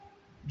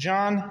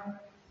John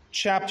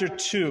chapter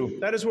 2.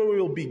 That is where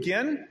we will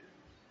begin.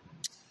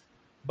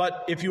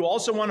 But if you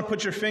also want to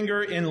put your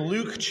finger in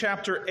Luke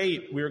chapter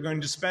 8, we are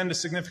going to spend a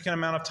significant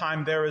amount of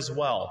time there as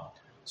well.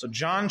 So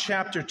John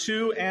chapter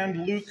 2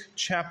 and Luke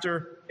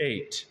chapter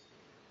 8.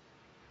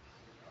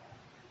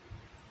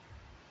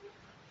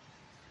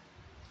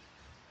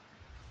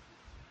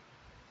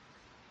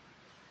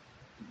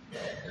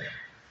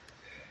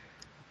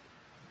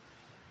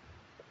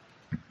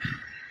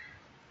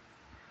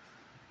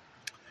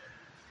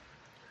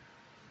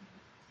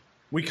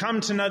 We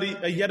come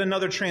to yet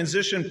another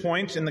transition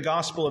point in the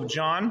Gospel of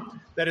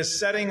John that is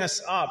setting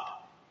us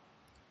up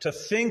to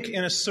think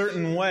in a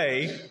certain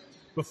way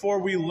before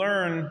we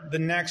learn the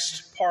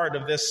next part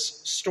of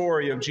this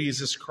story of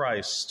Jesus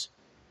Christ.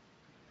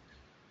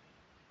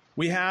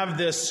 We have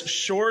this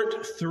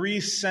short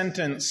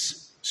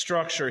 3-sentence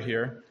structure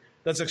here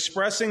that's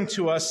expressing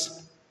to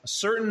us a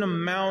certain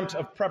amount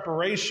of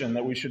preparation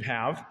that we should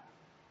have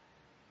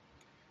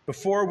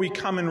before we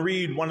come and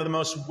read one of the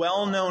most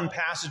well-known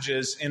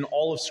passages in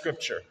all of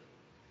Scripture.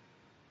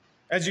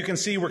 As you can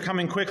see, we're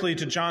coming quickly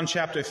to John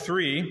chapter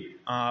 3.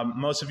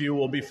 Most of you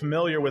will be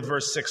familiar with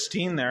verse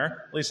 16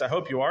 there. At least I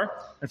hope you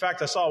are. In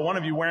fact, I saw one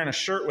of you wearing a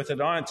shirt with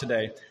it on it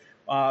today.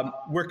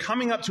 We're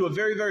coming up to a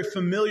very, very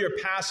familiar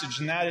passage,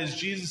 and that is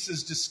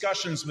Jesus'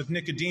 discussions with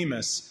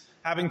Nicodemus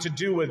having to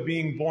do with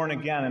being born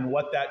again and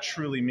what that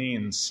truly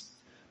means.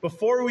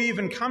 Before we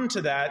even come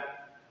to that,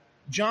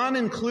 John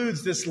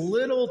includes this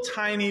little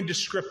tiny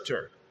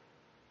descriptor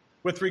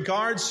with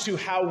regards to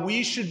how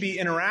we should be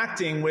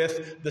interacting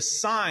with the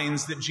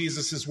signs that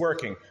Jesus is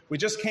working. We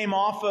just came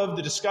off of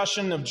the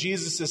discussion of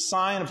Jesus'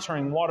 sign of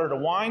turning water to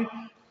wine,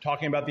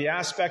 talking about the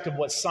aspect of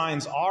what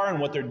signs are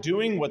and what they're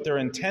doing, what they're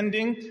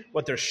intending,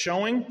 what they're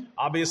showing.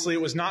 Obviously,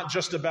 it was not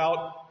just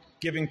about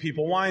giving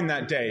people wine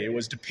that day. It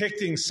was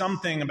depicting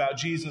something about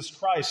Jesus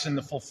Christ and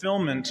the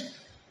fulfillment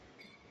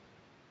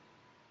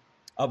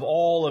of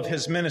all of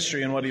his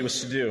ministry and what he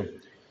was to do.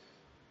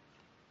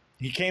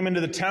 He came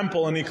into the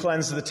temple and he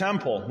cleansed the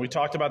temple. We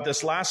talked about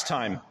this last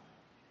time.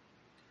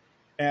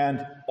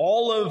 And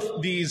all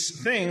of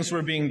these things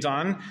were being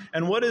done.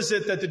 And what is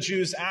it that the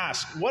Jews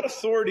ask? What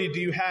authority do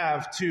you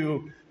have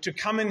to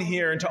come in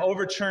here and to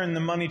overturn the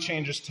money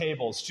changers'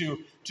 tables, to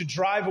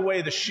drive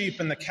away the sheep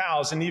and the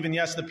cows, and even,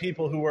 yes, the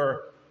people who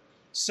were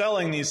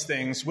selling these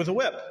things with a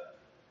whip,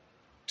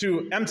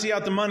 to empty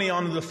out the money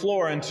onto the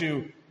floor and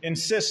to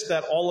insist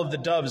that all of the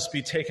doves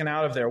be taken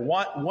out of there?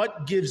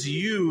 What gives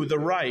you the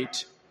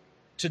right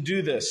to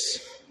do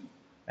this?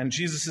 And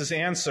Jesus'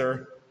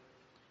 answer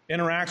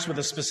interacts with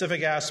a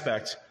specific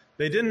aspect.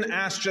 They didn't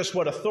ask just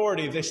what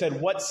authority. They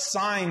said, what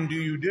sign do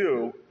you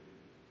do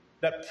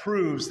that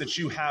proves that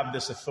you have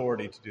this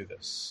authority to do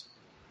this?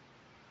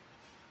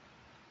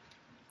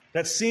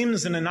 That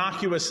seems an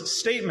innocuous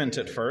statement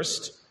at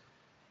first.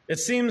 It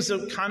seems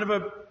kind of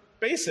a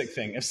basic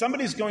thing. If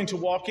somebody's going to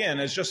walk in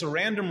as just a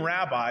random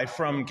rabbi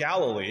from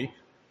Galilee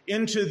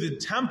into the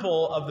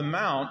temple of the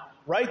Mount,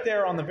 right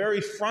there on the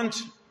very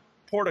front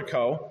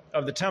portico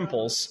of the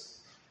temples,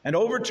 and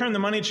overturn the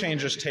money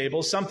changers'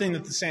 table, something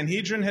that the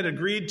Sanhedrin had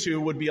agreed to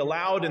would be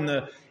allowed in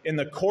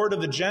the court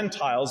of the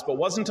Gentiles, but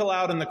wasn't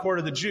allowed in the court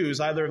of the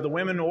Jews, either of the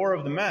women or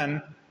of the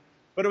men,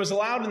 but it was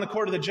allowed in the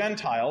court of the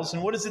Gentiles.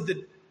 And what is it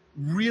that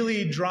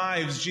really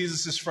drives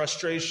Jesus'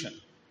 frustration?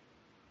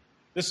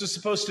 This is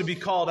supposed to be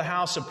called a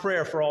house of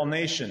prayer for all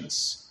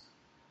nations.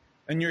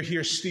 And you're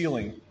here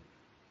stealing.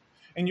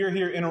 And you're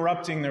here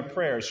interrupting their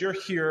prayers. You're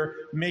here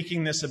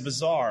making this a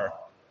bazaar,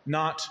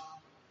 not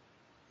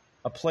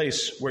a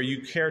place where you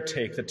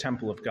caretake the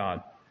temple of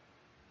God.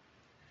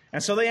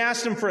 And so they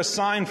asked him for a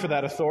sign for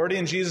that authority,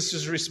 and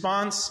Jesus'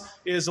 response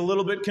is a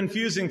little bit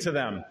confusing to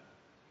them.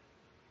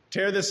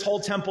 Tear this whole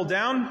temple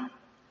down,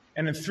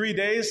 and in 3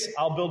 days,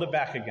 I'll build it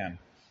back again.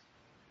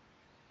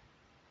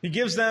 He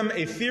gives them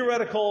a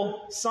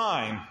theoretical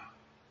sign,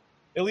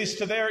 at least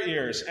to their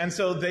ears. And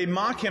so they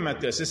mock him at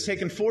this. It's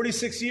taken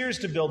 46 years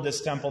to build this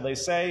temple, they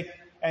say,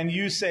 and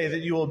you say that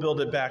you will build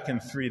it back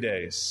in 3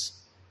 days.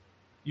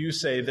 You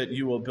say that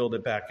you will build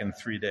it back in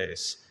 3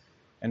 days.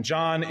 And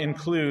John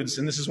includes,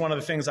 and this is one of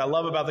the things I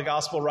love about the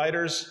gospel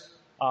writers,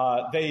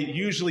 they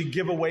usually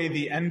give away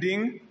the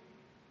ending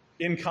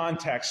in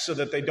context so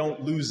that they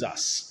don't lose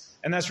us.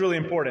 And that's really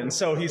important. And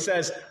so he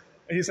says,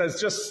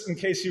 just in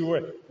case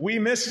we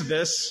missed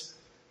this,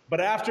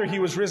 but after he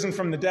was risen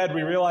from the dead,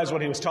 we realized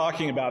what he was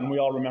talking about, and we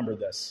all remember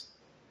this,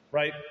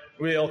 right?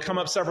 It'll come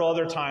up several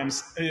other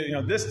times.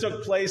 This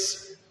took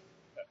place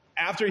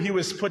after he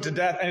was put to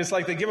death, and it's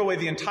like they give away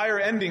the entire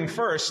ending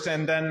first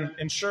and then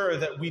ensure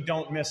that we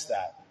don't miss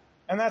that.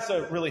 And that's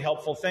a really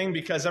helpful thing,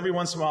 because every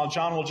once in a while,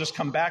 John will just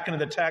come back into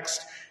the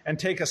text and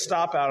take a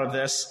stop out of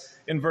this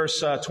in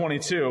verse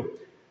 22.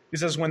 He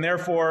says, when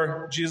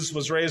therefore Jesus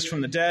was raised from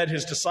the dead,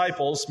 his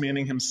disciples,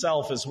 meaning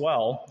himself as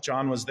well,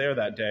 John was there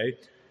that day,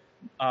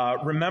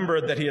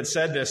 remembered that he had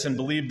said this and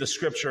believed the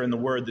scripture and the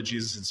word that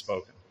Jesus had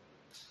spoken.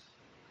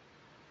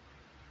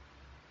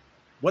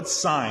 What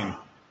sign?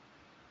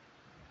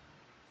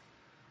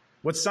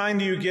 What sign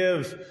do you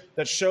give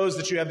that shows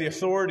that you have the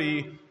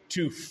authority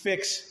to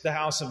fix the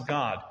house of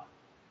God?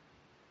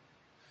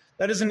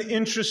 That is an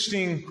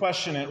interesting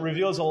question. It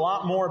reveals a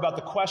lot more about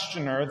the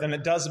questioner than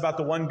it does about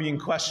the one being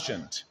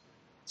questioned.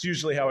 It's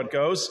usually how it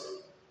goes.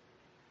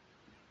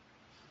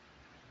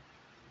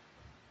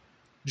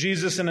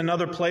 Jesus, in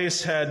another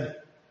place, had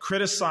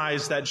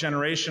criticized that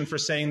generation for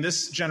saying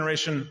this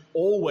generation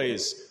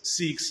always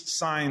seeks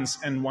signs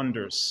and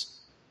wonders.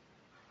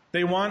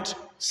 They want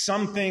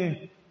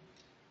something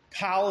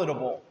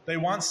palatable. They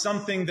want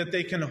something that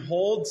they can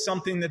hold,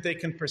 something that they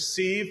can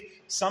perceive,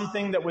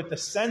 something that with the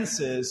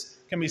senses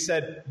can be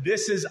said,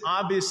 this is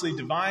obviously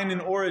divine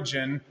in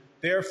origin,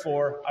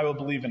 therefore I will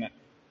believe in it.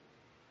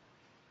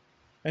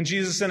 And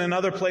Jesus in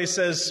another place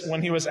says,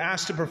 when he was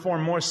asked to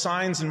perform more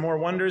signs and more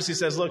wonders, he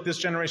says, look, this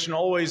generation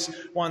always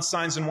wants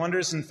signs and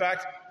wonders. In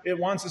fact, it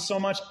wants it so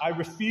much, I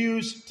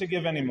refuse to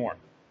give any more.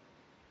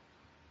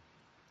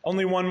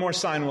 Only one more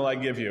sign will I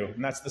give you,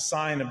 and that's the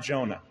sign of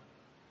Jonah.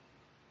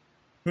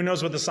 Who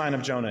knows what the sign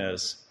of Jonah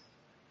is?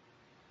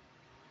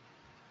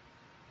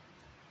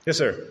 Yes,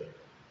 sir.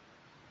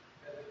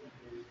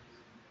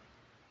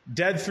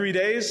 Dead 3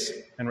 days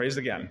and raised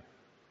again.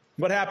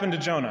 What happened to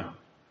Jonah?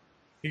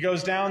 He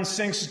goes down,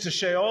 sinks to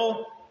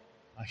Sheol,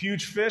 a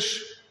huge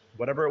fish,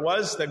 whatever it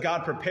was, that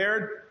God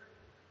prepared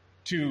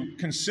to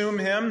consume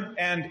him,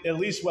 and at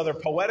least whether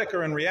poetic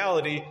or in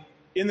reality,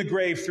 in the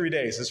grave 3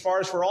 days. As far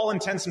as for all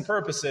intents and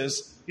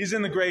purposes, he's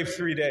in the grave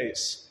 3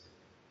 days.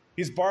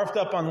 He's barfed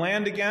up on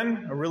land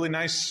again, a really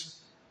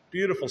nice,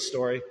 beautiful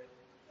story.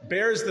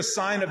 Bears the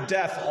sign of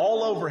death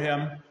all over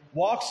him,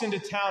 walks into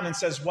town and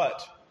says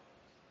what?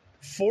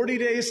 40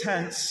 days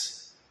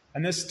hence,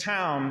 and this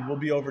town will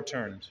be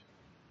overturned.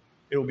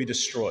 It will be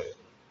destroyed.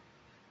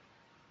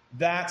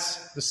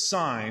 That's the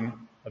sign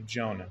of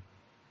Jonah.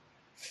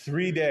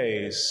 3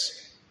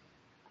 days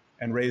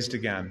and raised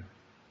again.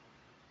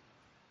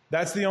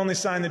 That's the only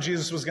sign that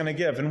Jesus was going to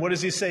give. And what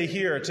does he say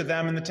here to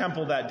them in the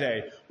temple that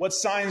day? What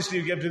signs do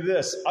you give to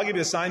this? I'll give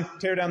you a sign,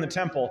 tear down the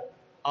temple.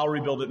 I'll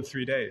rebuild it in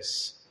 3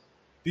 days.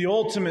 The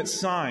ultimate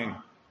sign.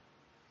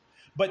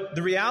 But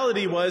the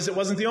reality was, it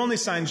wasn't the only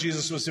sign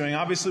Jesus was doing.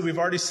 Obviously, we've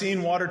already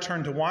seen water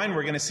turn to wine.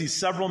 We're going to see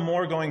several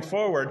more going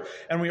forward.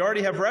 And we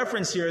already have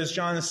reference here, as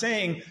John is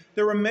saying,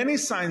 there were many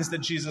signs that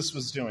Jesus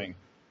was doing.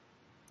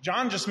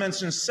 John just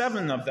mentions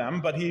 7 of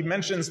them, but he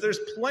mentions there's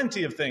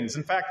plenty of things.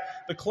 In fact,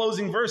 the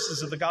closing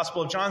verses of the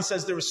Gospel of John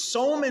says there were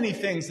so many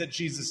things that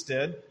Jesus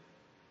did.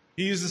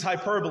 He uses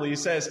hyperbole. He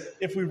says,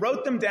 if we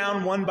wrote them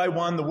down one by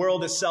one, the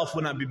world itself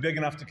would not be big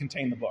enough to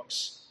contain the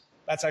books.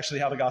 That's actually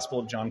how the Gospel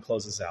of John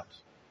closes out.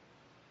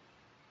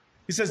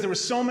 He says there were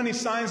so many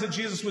signs that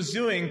Jesus was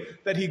doing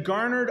that he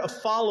garnered a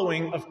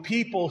following of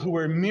people who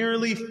were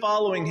merely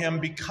following him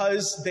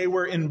because they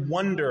were in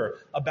wonder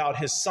about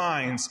his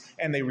signs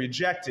and they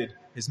rejected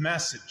his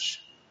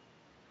message.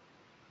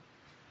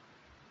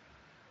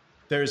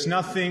 There's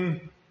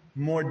nothing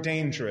more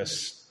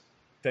dangerous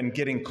than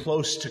getting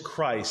close to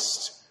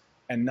Christ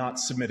and not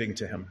submitting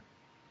to him.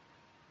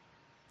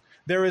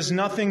 There is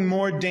nothing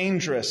more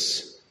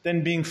dangerous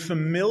than being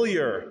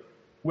familiar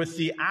with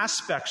the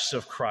aspects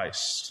of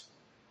Christ,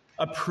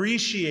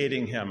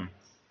 appreciating him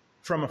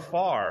from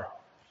afar,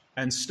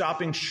 and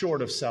stopping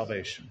short of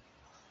salvation.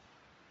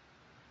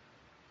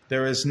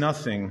 There is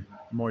nothing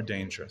more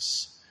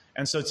dangerous.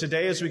 And so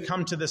today, as we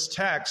come to this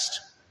text,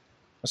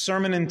 a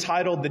sermon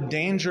entitled The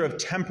Danger of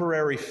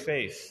Temporary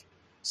Faith,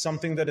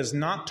 something that is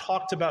not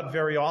talked about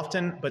very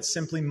often, but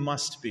simply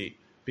must be,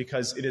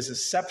 because it is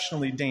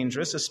exceptionally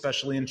dangerous,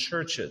 especially in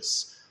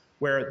churches,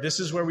 where this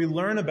is where we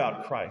learn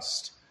about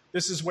Christ.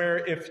 This is where,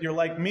 if you're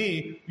like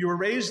me, you were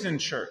raised in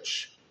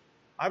church.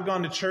 I've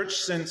gone to church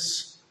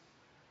since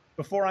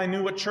before I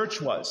knew what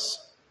church was.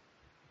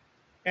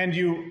 And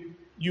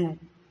you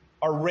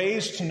are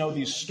raised to know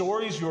these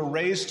stories. You are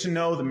raised to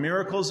know the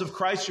miracles of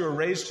Christ. You are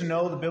raised to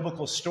know the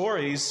biblical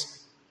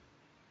stories.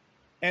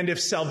 And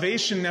if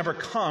salvation never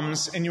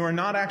comes and you are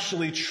not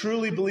actually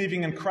truly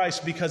believing in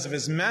Christ because of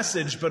his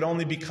message, but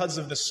only because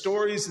of the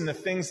stories and the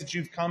things that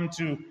you've come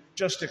to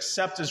just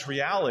accept as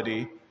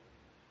reality,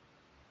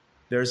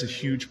 there's a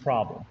huge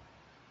problem.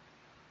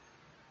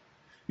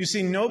 You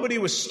see, nobody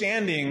was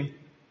standing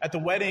at the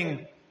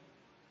wedding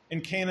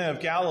in Cana of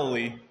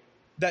Galilee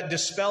that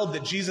dispelled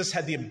that Jesus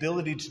had the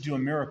ability to do a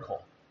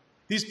miracle.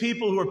 These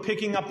people who were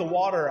picking up the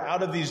water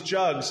out of these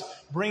jugs,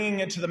 bringing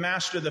it to the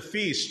master of the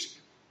feast,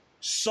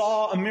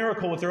 saw a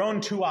miracle with their own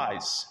 2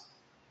 eyes.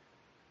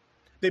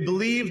 They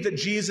believed that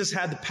Jesus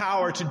had the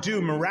power to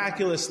do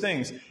miraculous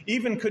things,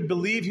 even could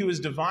believe he was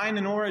divine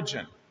in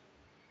origin.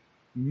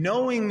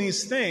 Knowing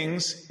these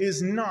things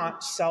is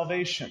not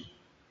salvation.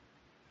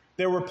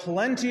 There were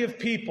plenty of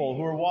people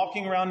who were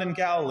walking around in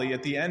Galilee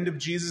at the end of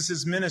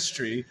Jesus'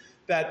 ministry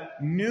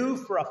that knew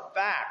for a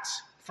fact,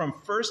 from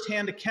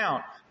firsthand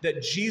account,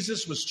 that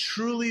Jesus was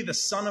truly the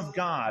Son of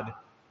God,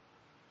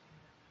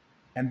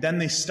 and then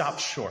they stopped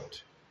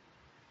short.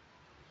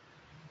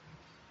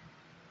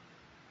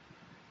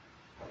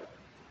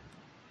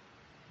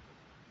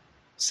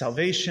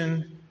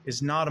 Salvation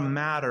is not a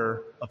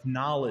matter of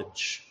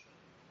knowledge.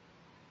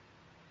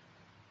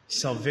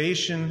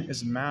 Salvation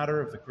is a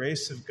matter of the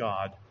grace of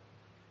God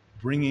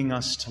bringing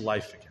us to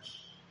life again.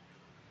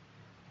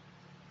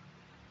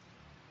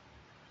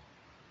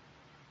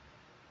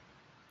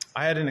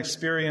 I had an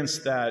experience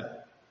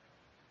that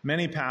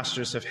many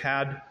pastors have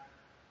had.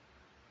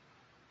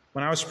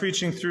 When I was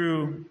preaching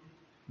through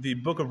the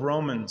book of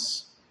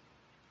Romans,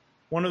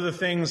 one of the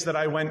things that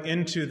I went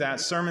into that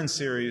sermon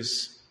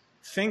series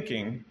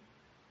thinking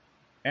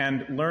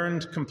and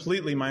learned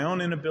completely my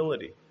own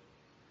inability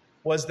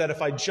was that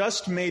if I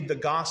just made the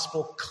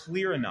gospel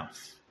clear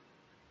enough,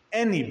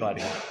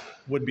 anybody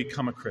would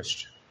become a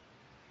Christian.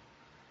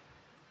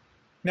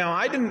 Now,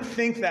 I didn't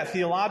think that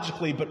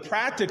theologically, but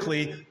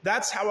practically,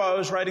 that's how I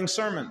was writing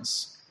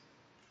sermons.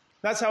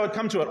 That's how I'd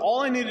come to it.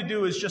 All I need to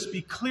do is just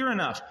be clear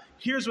enough.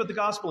 Here's what the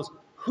gospel is.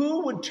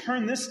 Who would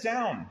turn this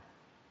down?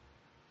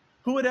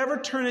 Who would ever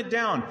turn it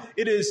down?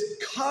 It is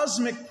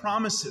cosmic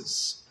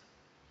promises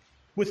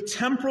with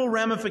temporal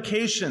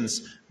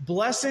ramifications,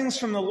 blessings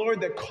from the Lord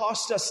that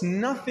cost us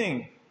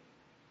nothing.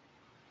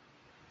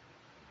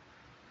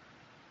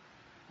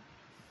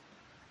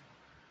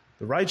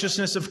 The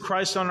righteousness of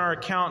Christ on our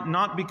account,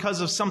 not because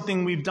of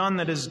something we've done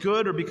that is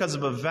good or because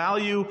of a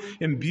value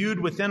imbued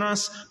within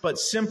us, but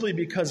simply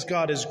because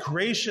God is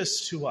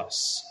gracious to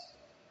us.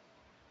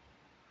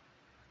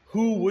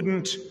 Who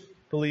wouldn't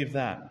believe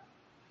that?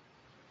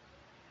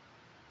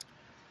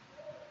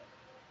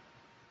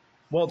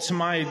 Well, to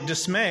my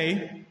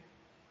dismay,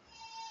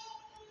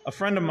 a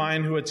friend of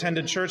mine who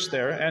attended church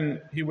there, and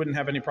he wouldn't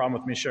have any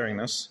problem with me sharing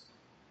this,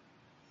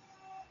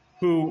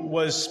 who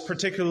was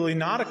particularly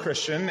not a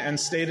Christian and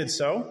stated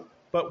so,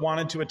 but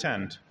wanted to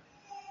attend,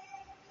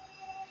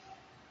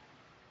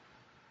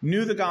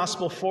 knew the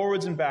gospel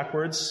forwards and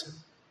backwards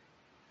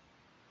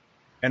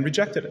and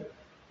rejected it.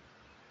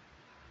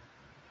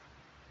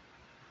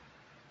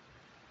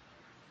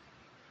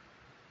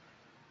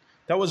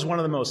 That was one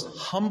of the most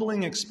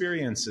humbling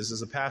experiences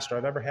as a pastor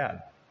I've ever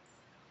had.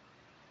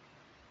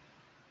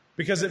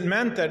 Because it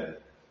meant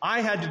that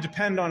I had to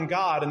depend on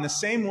God in the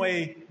same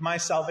way my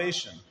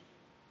salvation.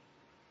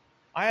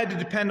 I had to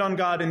depend on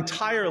God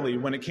entirely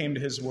when it came to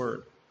His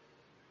Word.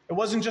 It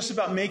wasn't just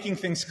about making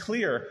things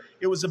clear.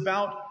 It was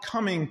about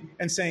coming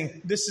and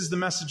saying, this is the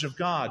message of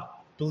God.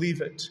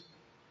 Believe it.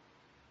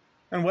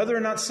 And whether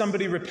or not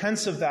somebody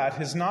repents of that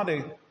is not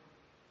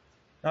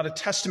a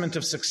testament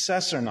of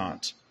success or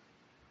not.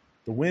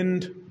 The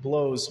wind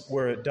blows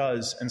where it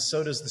does, and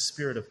so does the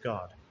Spirit of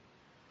God.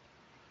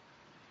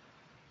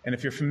 And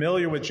if you're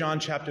familiar with John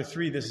chapter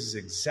 3, this is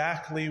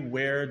exactly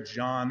where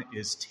John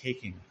is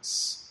taking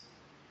us.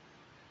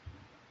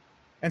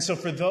 And so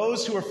for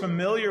those who are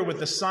familiar with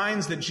the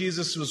signs that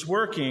Jesus was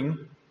working,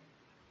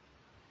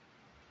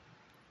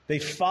 they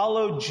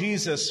followed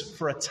Jesus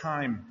for a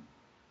time.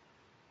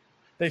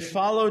 They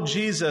followed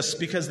Jesus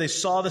because they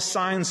saw the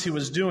signs He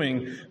was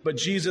doing, but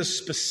Jesus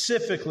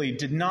specifically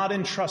did not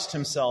entrust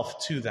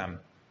Himself to them.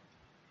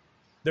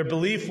 Their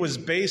belief was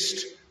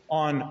based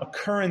on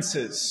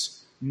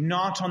occurrences,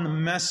 not on the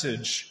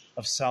message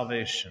of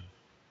salvation.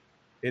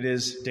 It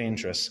is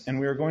dangerous. And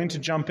we are going to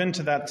jump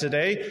into that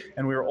today,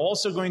 and we are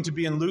also going to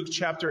be in Luke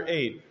chapter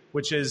 8,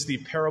 which is the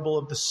parable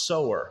of the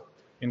sower,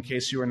 in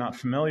case you are not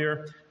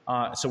familiar.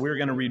 So we're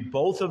going to read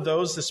both of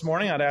those this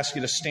morning. I'd ask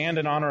you to stand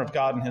in honor of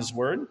God and His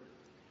Word.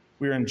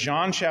 We're in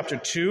John chapter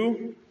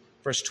 2,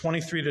 verse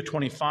 23 to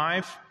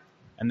 25,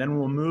 and then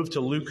we'll move to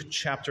Luke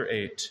chapter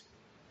 8.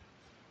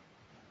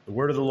 The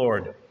Word of the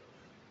Lord.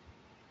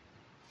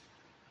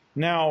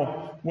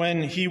 Now,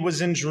 when He was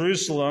in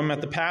Jerusalem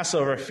at the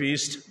Passover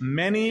feast,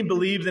 many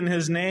believed in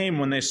His name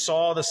when they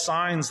saw the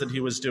signs that He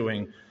was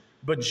doing.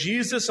 But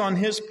Jesus, on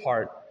His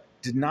part,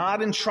 did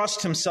not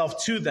entrust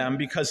Himself to them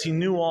because He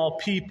knew all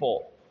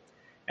people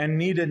and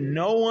needed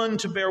no one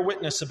to bear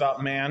witness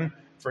about man,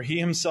 for He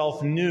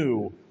Himself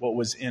knew what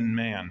was in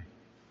man.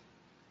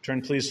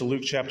 Turn please to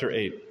Luke chapter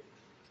 8.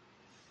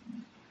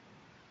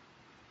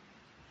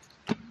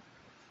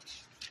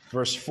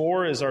 Verse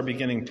 4 is our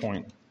beginning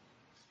point.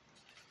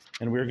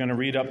 And we're going to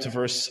read up to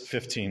verse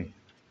 15.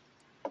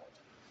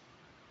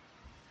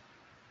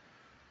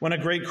 When a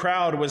great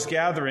crowd was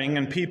gathering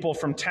and people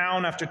from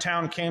town after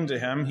town came to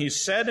Him, He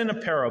said in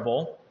a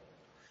parable,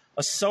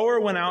 a sower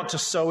went out to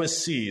sow his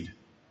seed.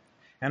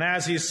 And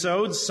as he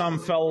sowed, some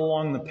fell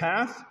along the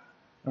path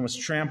and was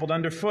trampled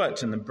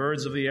underfoot, and the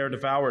birds of the air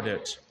devoured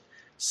it.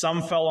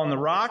 Some fell on the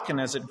rock,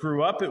 and as it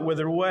grew up, it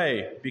withered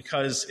away,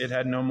 because it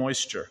had no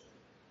moisture.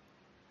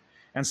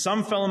 And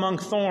some fell among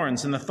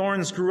thorns, and the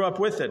thorns grew up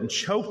with it and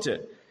choked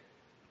it.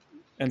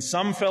 And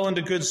some fell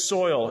into good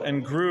soil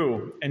and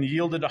grew and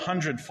yielded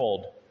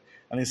 100-fold.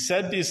 And He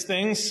said these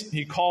things,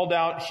 He called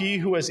out, "He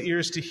who has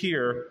ears to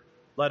hear,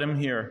 let him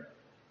hear."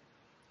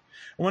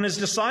 When His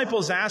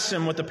disciples asked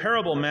Him what the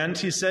parable meant,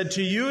 He said,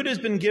 "To you it has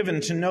been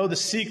given to know the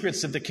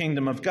secrets of the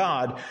kingdom of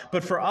God,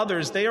 but for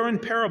others they are in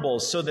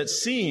parables, so that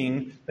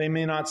seeing they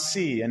may not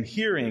see, and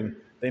hearing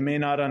they may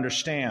not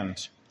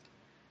understand."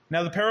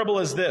 Now the parable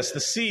is this: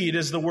 the seed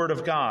is the word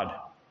of God.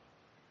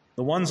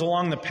 The ones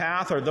along the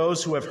path are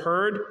those who have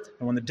heard,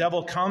 and when the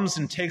devil comes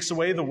and takes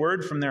away the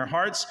word from their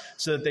hearts,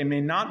 so that they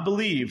may not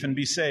believe and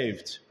be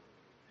saved.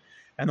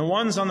 And the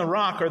ones on the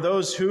rock are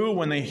those who,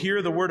 when they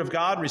hear the word of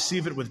God,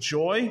 receive it with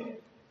joy,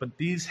 but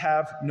these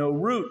have no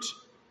root.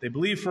 They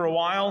believe for a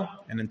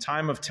while, and in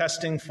time of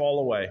testing fall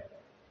away.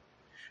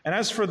 And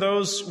as for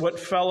those what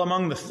fell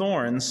among the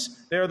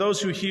thorns, they are those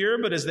who hear,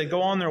 but as they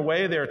go on their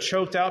way, they are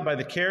choked out by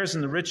the cares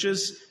and the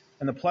riches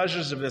and the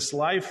pleasures of this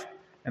life,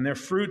 and their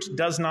fruit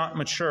does not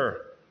mature.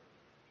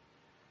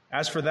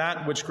 As for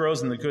that which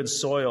grows in the good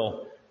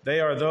soil, they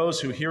are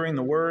those who, hearing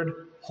the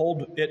word,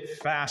 hold it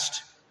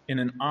fast in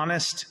an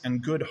honest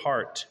and good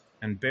heart,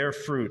 and bear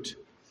fruit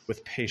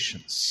with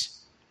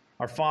patience.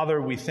 Our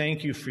Father, we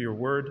thank you for your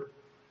word.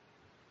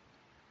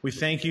 We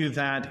thank you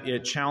that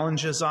it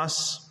challenges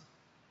us.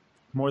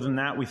 More than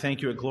that, we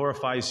thank you it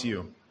glorifies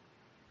you.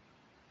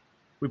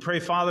 We pray,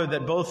 Father,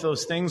 that both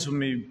those things will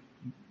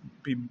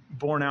be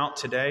borne out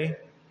today.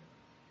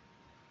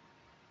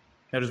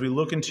 That as we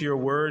look into your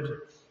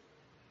word,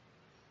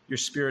 your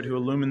Spirit who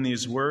illumined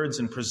these words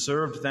and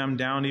preserved them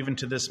down even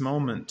to this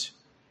moment,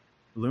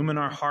 illumine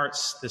our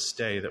hearts this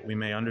day that we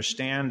may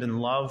understand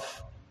and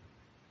love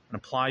and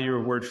apply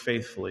your word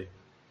faithfully.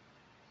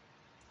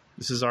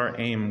 This is our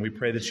aim. We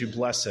pray that you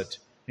bless it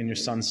in your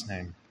Son's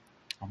name.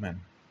 Amen.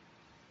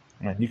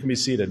 All right, you can be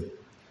seated.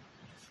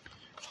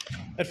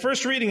 At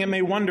first reading, it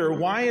may wonder,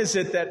 why is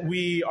it that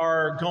we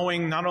are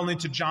going not only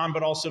to John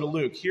but also to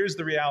Luke? Here's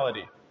the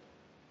reality.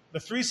 The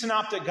three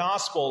synoptic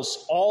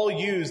gospels all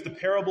use the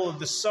parable of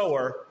the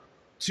sower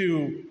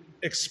to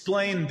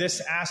explain this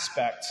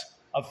aspect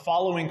of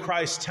following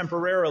Christ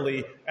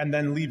temporarily and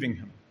then leaving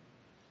him.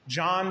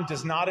 John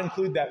does not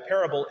include that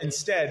parable.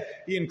 Instead,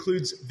 he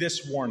includes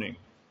this warning.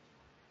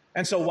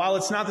 And so while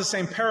it's not the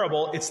same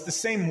parable, it's the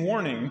same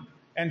warning,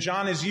 and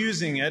John is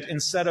using it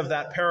instead of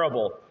that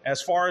parable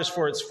as far as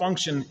for its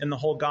function in the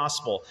whole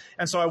gospel.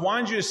 And so I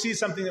wanted you to see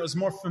something that was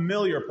more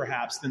familiar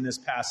perhaps than this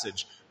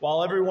passage.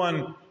 While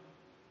everyone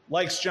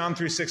likes John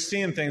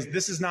 3:16 and things,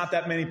 this is not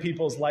that many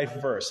people's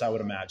life verse, I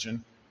would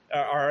imagine.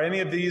 Are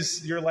any of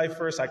these your life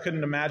verse? I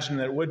couldn't imagine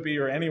that it would be,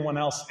 or anyone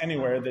else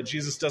anywhere, that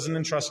Jesus doesn't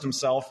entrust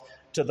himself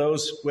to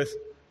those with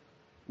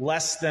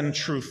less than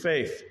true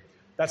faith.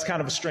 That's kind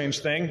of a strange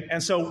thing.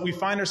 And so we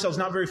find ourselves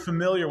not very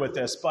familiar with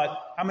this,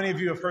 but how many of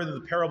you have heard of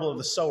the parable of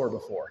the sower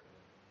before?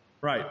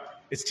 Right.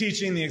 It's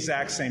teaching the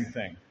exact same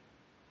thing.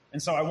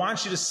 And so I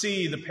want you to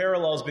see the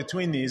parallels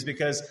between these,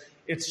 because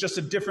it's just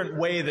a different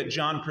way that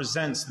John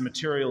presents the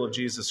material of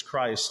Jesus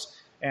Christ.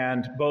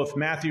 And both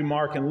Matthew,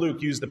 Mark, and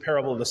Luke use the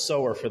parable of the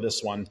sower for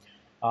this one.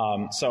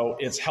 So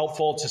it's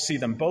helpful to see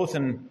them both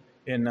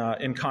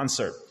in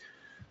concert.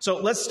 So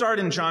let's start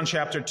in John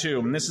chapter 2.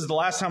 And this is the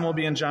last time we'll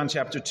be in John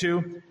chapter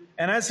 2.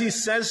 And as he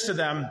says to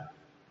them,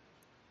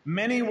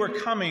 many were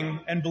coming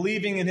and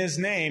believing in his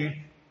name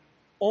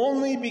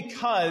only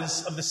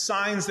because of the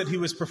signs that he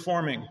was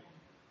performing.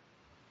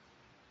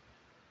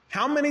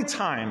 How many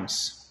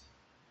times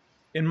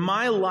in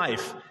my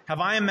life have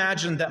I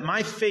imagined that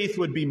my faith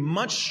would be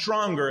much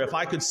stronger if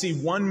I could see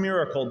one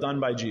miracle done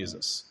by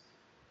Jesus?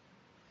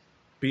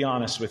 Be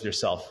honest with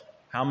yourself.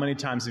 How many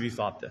times have you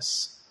thought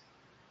this?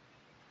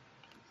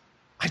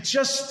 I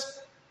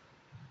just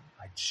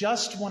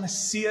want to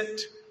see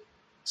it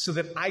so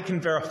that I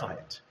can verify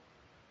it.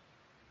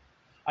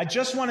 I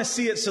just want to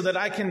see it so that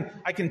I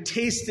can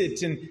taste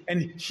it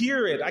and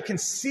hear it. I can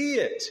see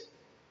it.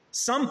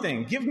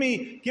 Something. Give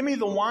me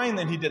the wine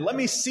that he did. Let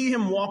me see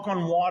him walk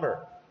on water.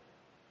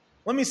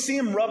 Let me see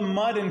him rub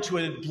mud into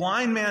a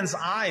blind man's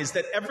eyes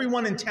that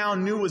everyone in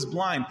town knew was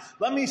blind.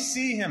 Let me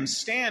see him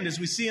stand, as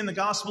we see in the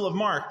Gospel of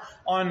Mark,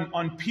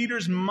 on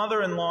Peter's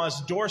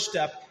mother-in-law's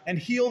doorstep and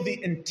heal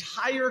the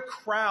entire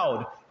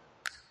crowd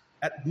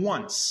at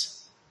once.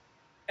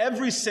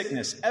 Every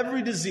sickness,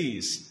 every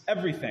disease,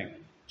 everything.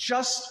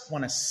 Just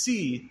want to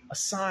see a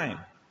sign.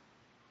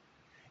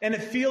 And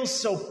it feels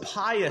so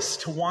pious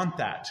to want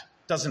that,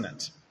 doesn't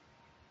it?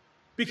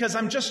 Because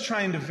I'm just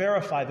trying to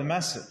verify the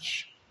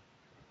message.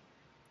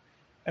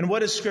 And what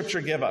does Scripture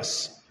give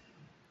us?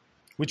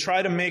 We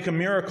try to make a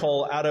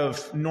miracle out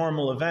of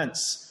normal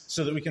events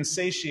so that we can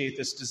satiate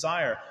this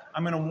desire.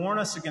 I'm going to warn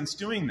us against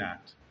doing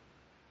that.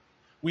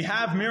 We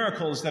have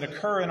miracles that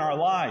occur in our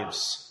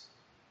lives.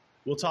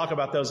 We'll talk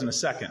about those in a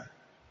second.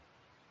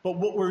 But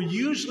what we're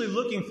usually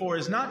looking for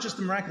is not just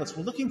the miraculous.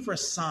 We're looking for a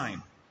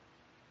sign,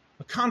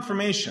 a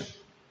confirmation.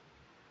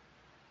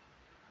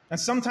 And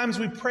sometimes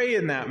we pray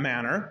in that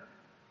manner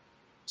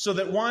so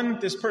that,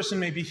 one, this person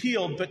may be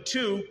healed, but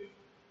two,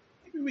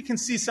 maybe we can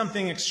see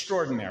something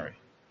extraordinary.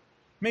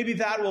 Maybe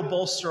that will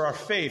bolster our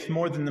faith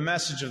more than the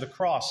message of the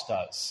cross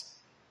does.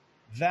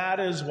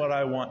 That is what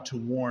I want to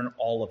warn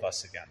all of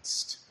us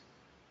against.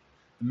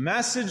 The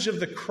message of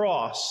the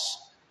cross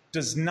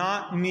does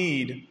not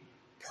need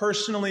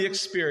personally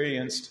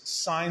experienced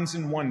signs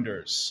and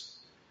wonders.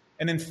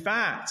 And in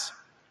fact,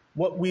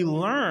 what we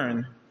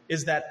learn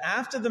is that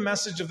after the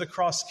message of the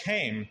cross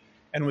came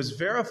and was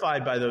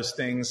verified by those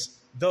things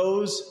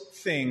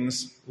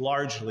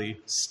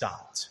largely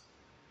stopped.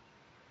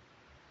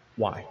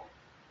 Why?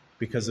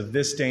 because of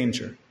this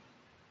danger.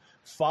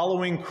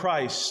 Following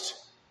Christ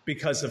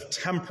because of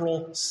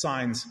temporal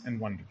signs and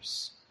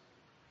wonders.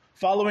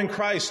 Following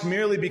Christ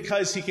merely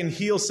because he can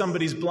heal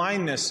somebody's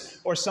blindness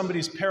or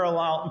somebody's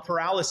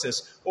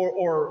paralysis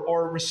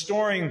or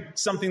restoring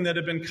something that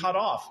had been cut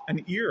off,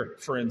 an ear,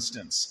 for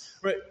instance.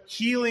 Right?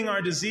 Healing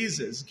our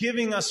diseases,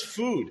 giving us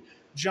food.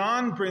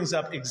 John brings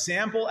up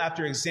example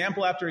after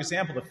example after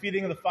example. The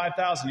feeding of the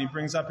 5,000 he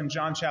brings up in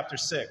John chapter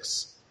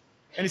 6.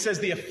 And he says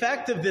the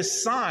effect of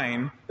this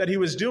sign that he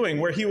was doing,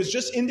 where he was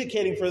just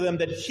indicating for them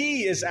that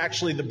he is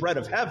actually the bread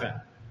of heaven.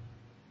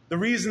 The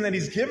reason that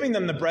he's giving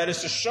them the bread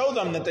is to show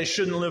them that they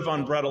shouldn't live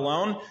on bread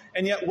alone.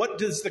 And yet, what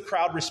does the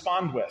crowd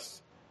respond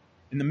with?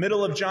 In the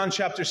middle of John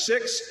chapter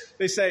 6,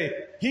 they say,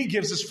 he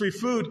gives us free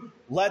food.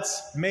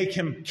 Let's make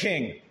him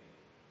king.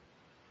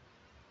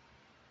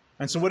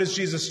 And so what does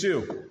Jesus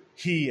do?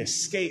 He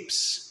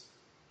escapes.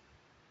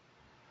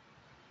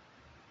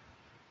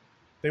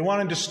 They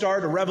wanted to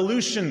start a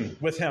revolution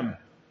with him.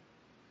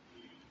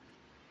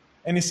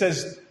 And he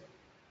says,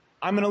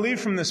 I'm going to leave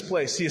from this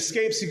place. He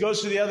escapes. He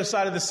goes to the other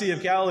side of the Sea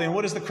of Galilee. And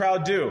what does the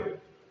crowd do?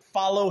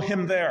 Follow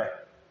him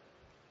there.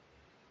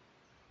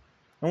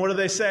 And what do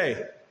they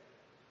say?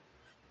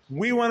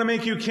 We want to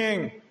make you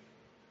king.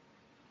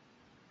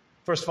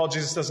 First of all,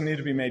 Jesus doesn't need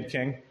to be made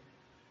king.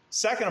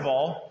 Second of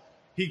all,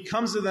 he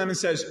comes to them and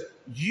says,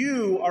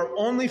 you are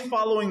only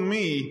following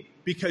me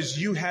because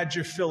you had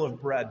your fill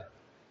of bread.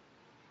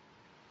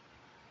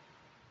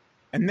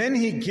 And then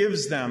he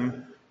gives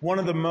them one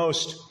of the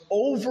most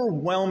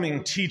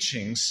overwhelming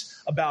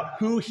teachings about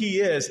who he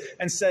is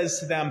and says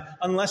to them,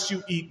 unless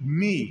you eat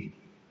me,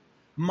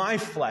 my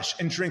flesh,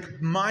 and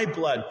drink my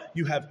blood,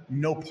 you have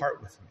no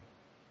part with me.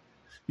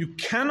 You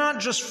cannot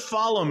just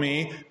follow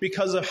me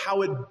because of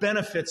how it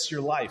benefits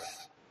your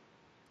life.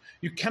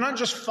 You cannot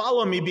just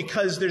follow me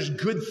because there's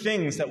good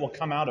things that will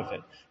come out of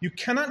it. You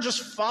cannot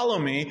just follow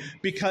me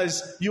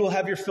because you will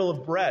have your fill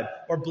of bread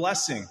or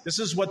blessing. This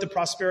is what the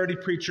prosperity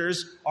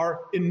preachers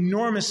are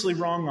enormously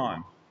wrong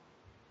on.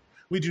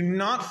 We do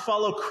not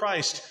follow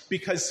Christ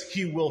because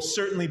he will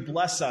certainly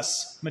bless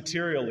us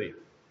materially.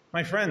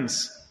 My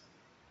friends,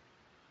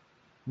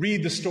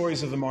 read the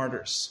stories of the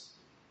martyrs.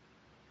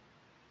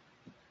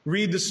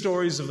 Read the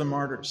stories of the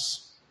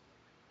martyrs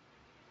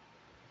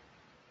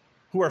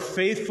who are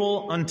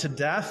faithful unto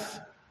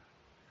death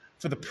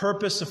for the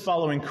purpose of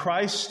following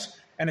Christ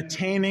and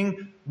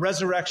attaining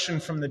resurrection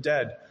from the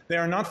dead. They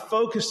are not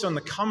focused on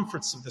the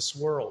comforts of this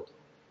world.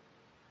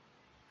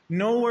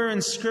 Nowhere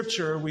in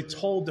Scripture are we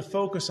told to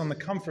focus on the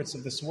comforts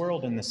of this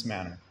world in this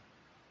manner.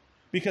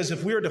 Because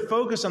if we are to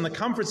focus on the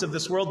comforts of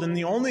this world, then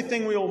the only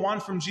thing we will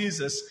want from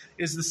Jesus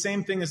is the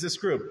same thing as this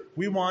group.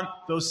 We want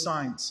those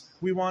signs.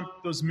 We want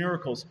those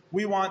miracles.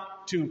 We want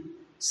to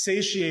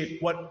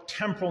satiate what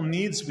temporal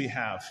needs we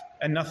have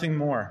and nothing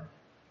more.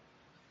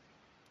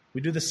 We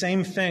do the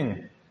same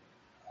thing.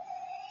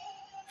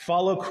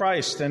 Follow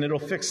Christ and it'll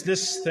fix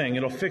this thing.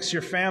 It'll fix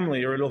your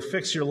family or it'll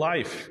fix your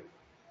life.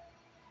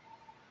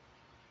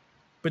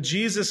 But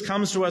Jesus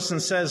comes to us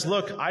and says,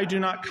 look, I do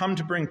not come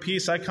to bring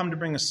peace. I come to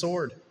bring a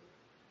sword.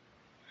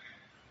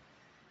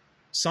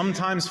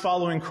 Sometimes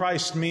following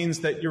Christ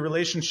means that your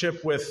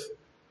relationship with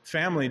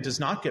family does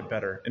not get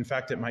better. In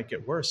fact, it might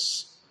get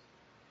worse.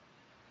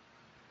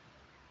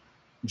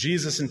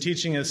 Jesus, in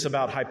teaching us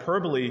about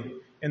hyperbole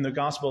in the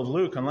Gospel of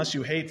Luke, unless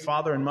you hate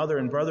father and mother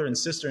and brother and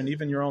sister and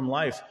even your own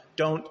life,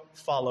 don't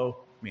follow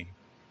me.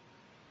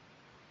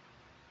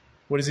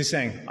 What is he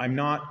saying? I'm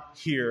not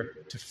here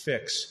to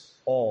fix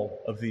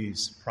all of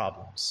these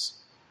problems.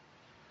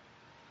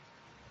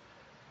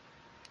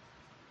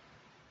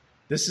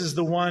 This is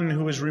the one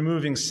who is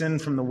removing sin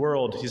from the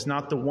world. He's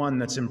not the one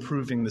that's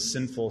improving the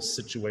sinful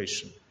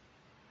situation.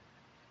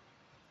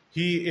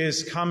 He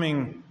is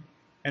coming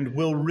and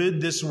will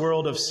rid this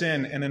world of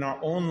sin. And in our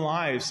own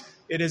lives,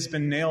 it has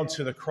been nailed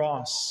to the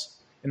cross.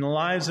 In the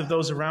lives of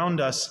those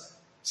around us,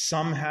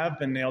 some have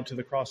been nailed to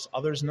the cross,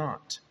 others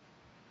not.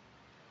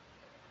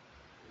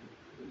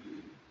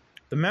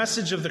 The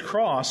message of the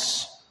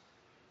cross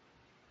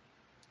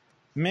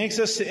makes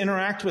us to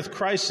interact with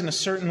Christ in a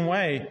certain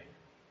way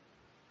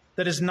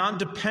that is not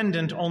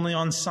dependent only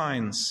on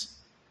signs.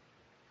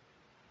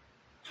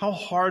 How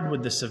hard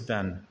would this have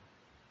been?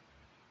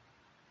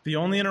 The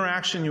only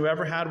interaction you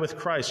ever had with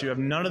Christ, you have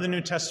none of the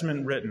New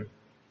Testament written,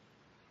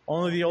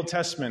 only the Old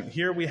Testament.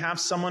 Here we have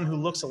someone who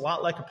looks a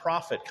lot like a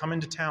prophet come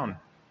into town.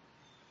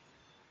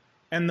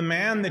 And the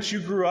man that you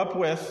grew up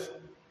with,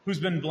 who's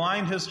been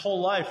blind his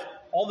whole life,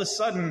 all of a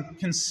sudden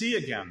can see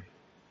again.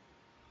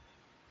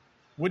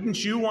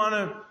 Wouldn't you want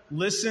to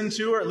listen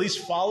to or at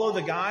least follow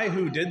the guy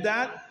who did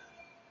that?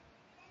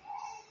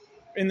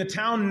 In the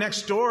town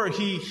next door,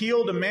 he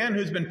healed a man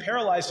who's been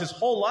paralyzed his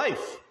whole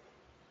life.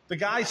 The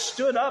guy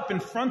stood up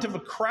in front of a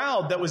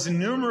crowd that was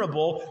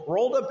innumerable,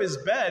 rolled up his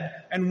bed,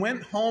 and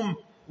went home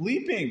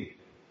leaping.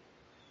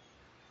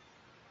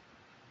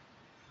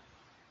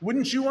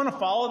 Wouldn't you want to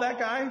follow that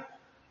guy?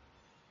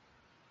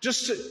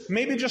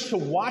 Maybe just to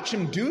watch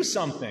him do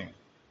something.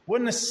 What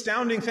an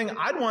astounding thing.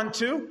 I'd want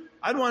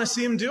to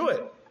see him do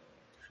it.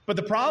 But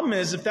the problem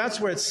is, if that's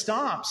where it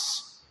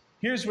stops,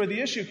 here's where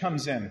the issue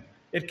comes in.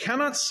 It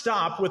cannot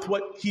stop with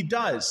what he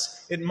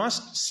does. It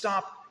must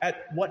stop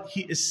at what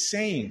he is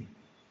saying.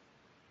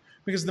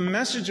 Because the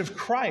message of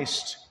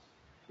Christ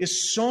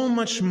is so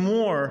much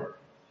more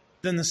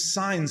than the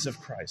signs of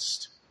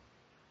Christ.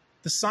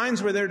 The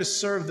signs were there to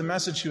serve the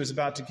message he was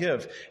about to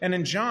give. And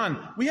in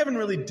John, we haven't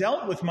really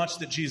dealt with much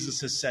that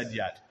Jesus has said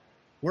yet.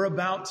 We're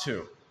about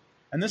to.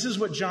 And this is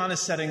what John is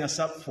setting us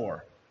up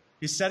for.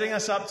 He's setting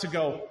us up to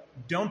go,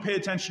 don't pay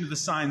attention to the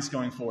signs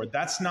going forward.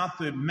 That's not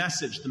the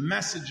message. The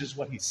message is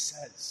what he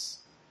says.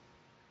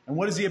 And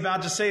what is he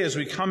about to say as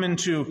we come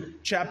into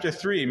chapter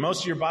 3?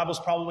 Most of your Bibles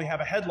probably have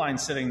a headline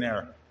sitting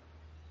there.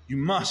 You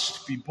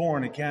must be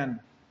born again.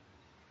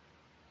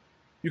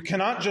 You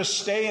cannot just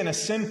stay in a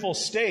sinful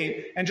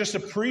state and just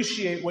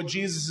appreciate what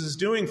Jesus is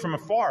doing from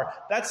afar.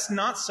 That's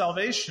not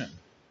salvation.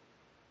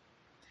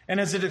 And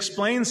as it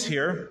explains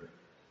here,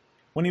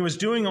 when he was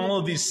doing all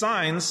of these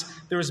signs,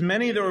 there was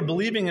many that were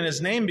believing in his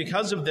name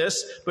because of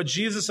this, but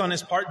Jesus on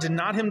his part did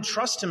not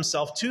entrust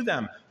himself to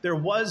them. There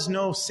was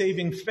no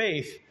saving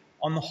faith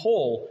on the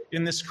whole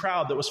in this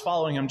crowd that was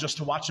following him just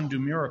to watch him do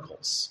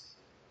miracles.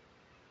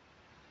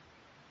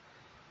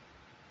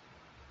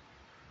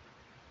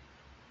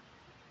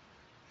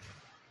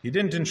 He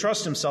didn't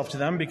entrust himself to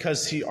them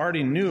because he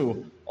already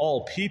knew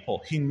all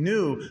people. He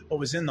knew what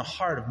was in the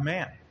heart of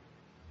man.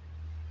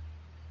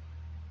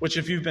 Which,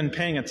 if you've been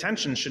paying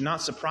attention, should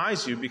not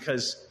surprise you,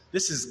 because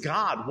this is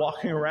God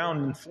walking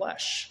around in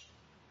flesh.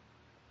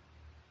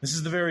 This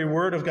is the very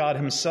word of God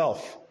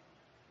himself.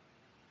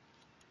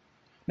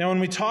 Now, when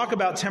we talk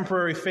about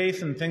temporary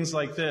faith and things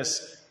like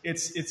this,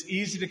 it's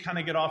easy to kind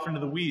of get off into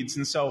the weeds.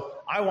 And so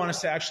I want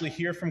us to actually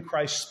hear from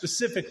Christ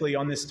specifically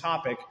on this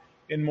topic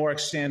in more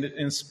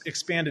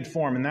expanded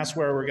form. And that's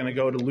where we're going to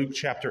go to Luke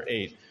chapter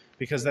 8,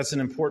 because that's an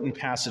important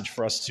passage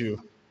for us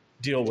to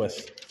deal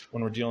with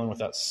when we're dealing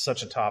with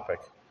such a topic.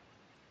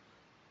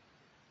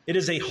 It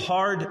is a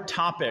hard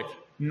topic.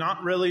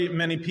 Not really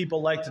many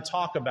people like to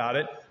talk about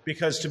it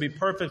because, to be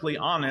perfectly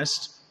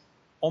honest,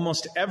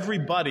 almost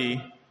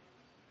everybody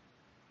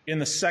in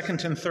the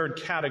second and third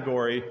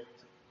category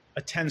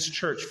attends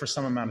church for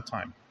some amount of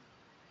time.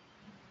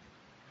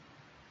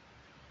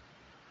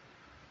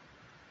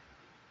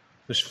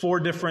 There's 4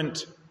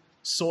 different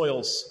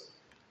soils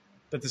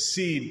that the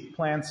seed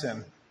plants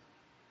in.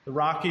 The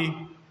rocky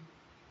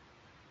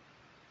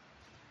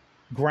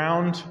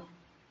ground,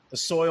 the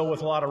soil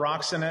with a lot of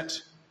rocks in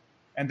it,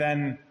 and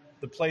then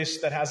the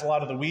place that has a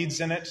lot of the weeds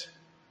in it,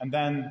 and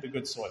then the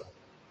good soil.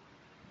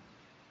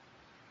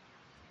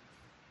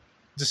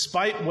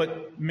 Despite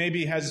what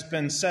maybe has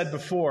been said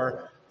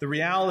before, the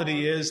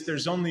reality is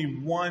there's only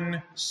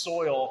one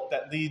soil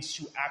that leads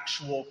to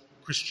actual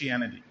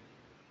Christianity.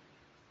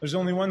 There's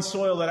only one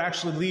soil that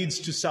actually leads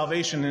to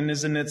salvation and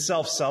is in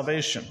itself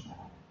salvation.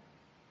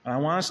 And I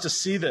want us to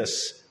see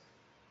this.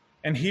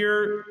 And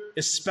here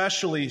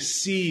especially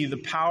see the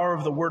power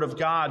of the Word of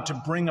God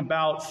to bring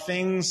about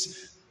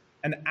things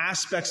and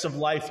aspects of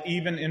life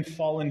even in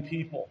fallen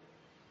people.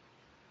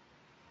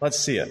 Let's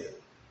see it.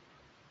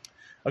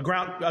 A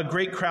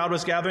great crowd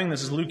was gathering.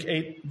 This is Luke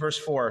 8, verse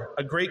 4.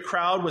 A great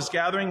crowd was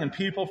gathering, and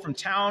people from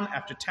town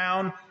after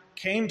town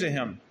came to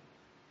him.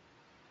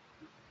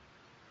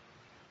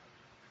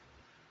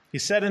 He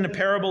said in a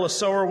parable, a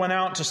sower went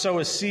out to sow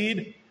his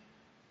seed.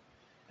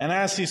 And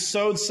as he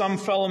sowed, some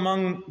fell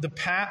along the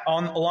path,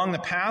 on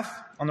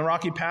the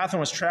rocky path, and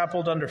was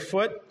trampled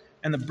underfoot,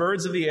 and the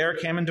birds of the air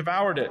came and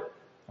devoured it.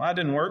 Well, that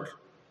didn't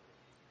work.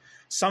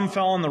 Some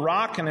fell on the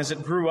rock, and as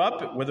it grew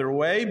up, it withered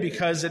away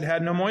because it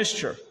had no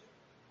moisture.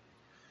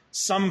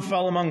 Some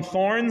fell among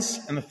thorns,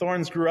 and the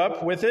thorns grew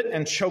up with it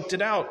and choked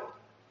it out.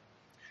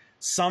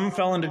 Some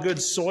fell into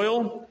good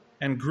soil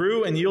and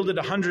grew and yielded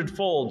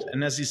 100-fold.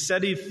 And as he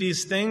said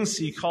these things,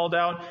 he called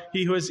out,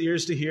 "He who has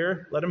ears to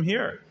hear, let him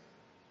hear."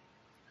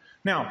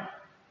 Now,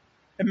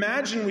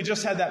 imagine we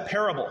just had that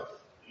parable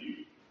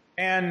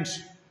and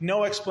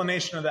no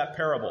explanation of that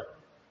parable.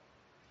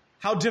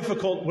 How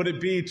difficult would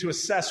it be to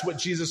assess what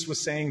Jesus was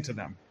saying to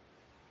them?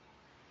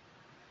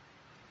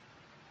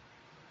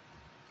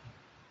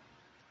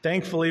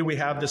 Thankfully, we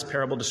have this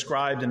parable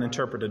described and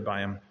interpreted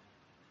by him.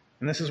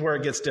 And this is where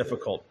it gets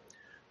difficult.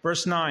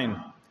 Verse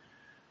 9,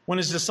 when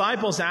his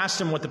disciples asked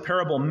him what the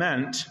parable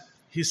meant,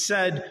 he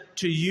said,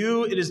 "To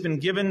you it has been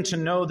given to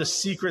know the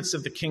secrets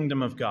of the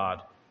kingdom of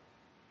God.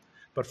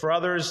 But for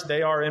others,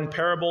 they are in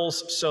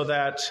parables, so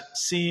that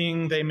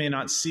seeing they may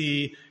not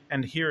see,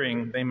 and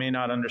hearing they may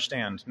not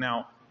understand."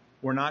 Now,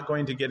 we're not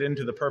going to get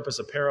into the purpose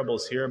of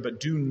parables here, but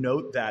do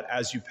note that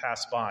as you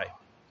pass by.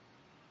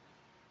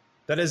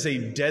 That is a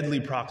deadly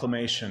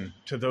proclamation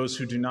to those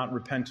who do not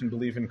repent and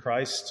believe in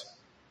Christ.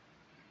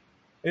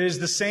 It is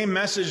the same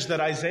message that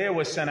Isaiah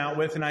was sent out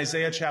with in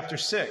Isaiah chapter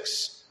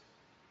 6.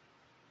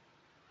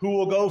 Who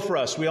will go for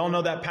us? We all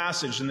know that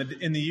passage.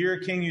 In the year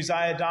King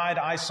Uzziah died,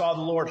 I saw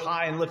the Lord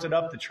high and lifted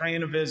up. The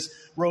train of his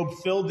robe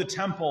filled the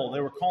temple. They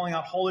were calling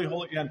out, "Holy,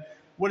 holy." And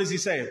what does he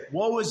say?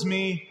 "Woe is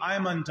me, I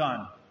am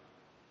undone.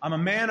 I'm a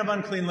man of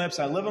unclean lips.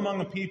 I live among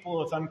a people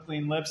with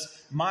unclean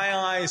lips. My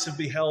eyes have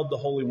beheld the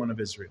Holy One of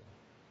Israel.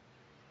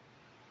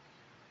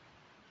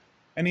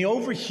 And he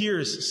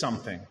overhears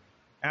something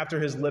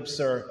after his lips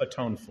are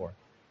atoned for.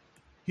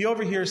 He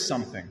overhears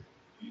something.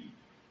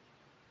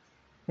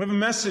 We have a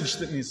message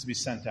that needs to be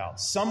sent out.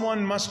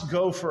 Someone must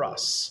go for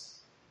us.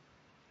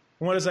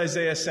 And what does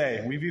Isaiah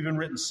say? We've even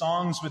written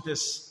songs with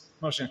this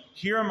motion.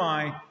 Here am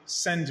I,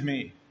 send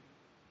me.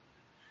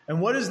 And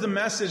what is the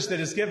message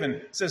that is given?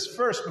 It says,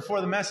 first, before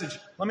the message,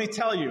 let me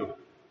tell you,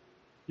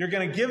 you're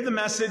going to give the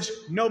message,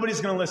 nobody's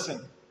going to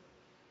listen.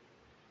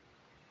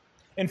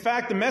 In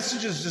fact, the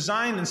message is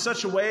designed in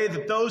such a way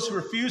that those who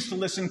refuse to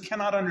listen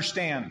cannot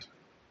understand.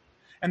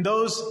 And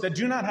those that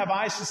do not have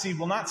eyes to see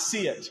will not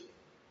see it.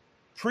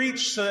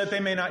 Preach so that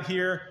they may not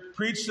hear.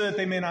 Preach so that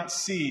they may not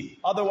see.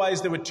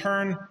 Otherwise, they would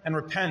turn and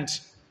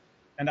repent,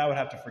 and I would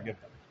have to forgive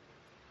them.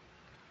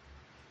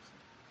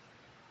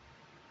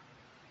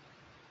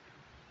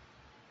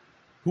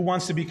 Who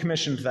wants to be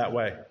commissioned that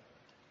way?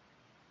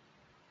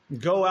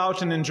 Go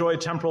out and enjoy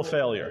temporal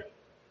failure.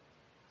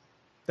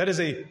 That is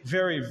a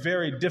very,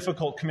 very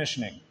difficult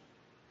commissioning.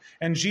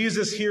 And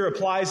Jesus here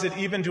applies it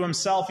even to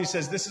himself. He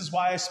says, this is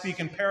why I speak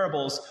in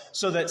parables,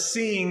 so that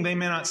seeing they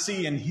may not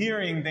see and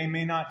hearing they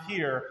may not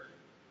hear.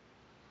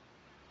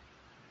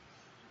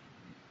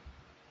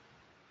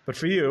 But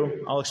for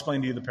you, I'll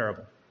explain to you the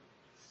parable.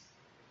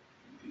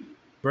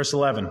 Verse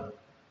 11.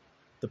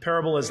 The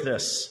parable is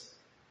this.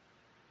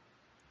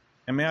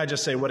 And may I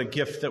just say, what a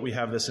gift that we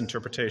have this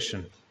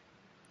interpretation.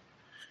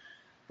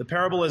 The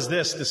parable is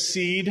this. The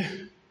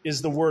seed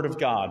is the word of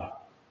God.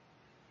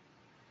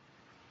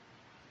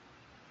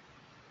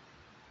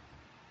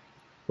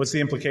 What's the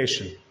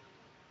implication?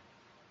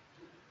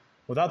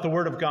 Without the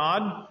word of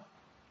God,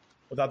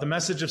 without the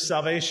message of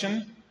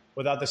salvation,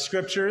 without the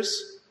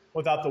scriptures,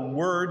 without the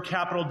word,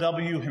 capital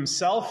W,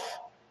 himself,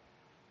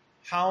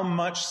 how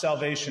much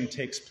salvation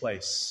takes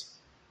place?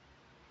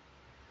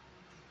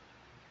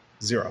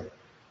 Zero.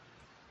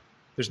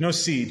 There's no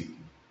seed,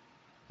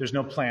 there's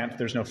no plant,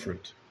 there's no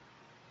fruit.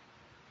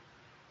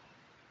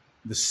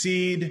 The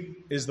seed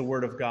is the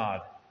word of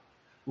God.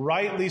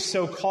 Rightly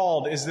so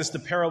called is this the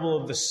parable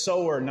of the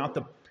sower, not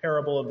the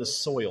parable of the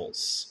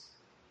soils.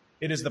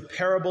 It is the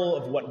parable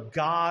of what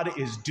God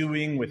is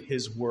doing with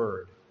his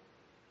word.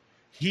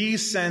 He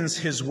sends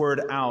his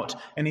word out,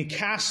 and he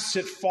casts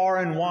it far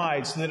and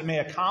wide so that it may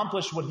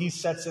accomplish what he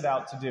sets it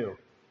out to do.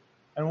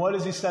 And what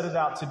does he set it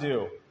out to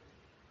do?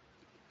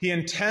 He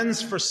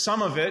intends for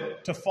some of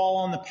it to fall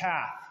on the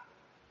path.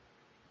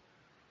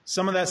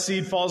 Some of that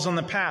seed falls on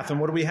the path. And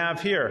what do we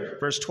have here?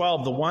 Verse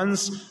 12, the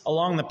ones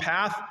along the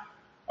path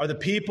are the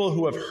people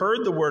who have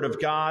heard the word of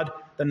God.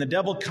 Then the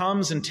devil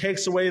comes and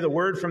takes away the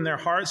word from their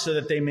hearts so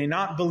that they may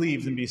not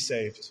believe and be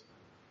saved.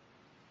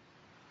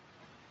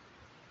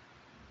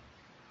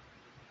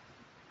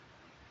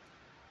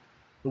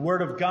 The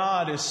word of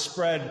God is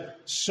spread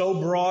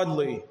so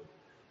broadly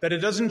that it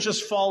doesn't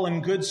just fall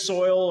in good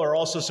soil or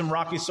also some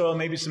rocky soil,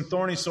 maybe some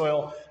thorny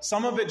soil.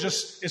 Some of it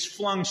just is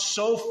flung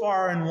so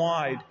far and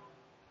wide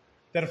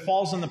that it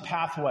falls on the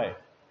pathway.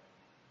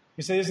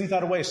 You say, isn't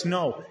that a waste?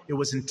 No, it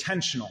was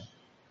intentional.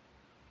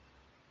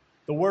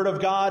 The word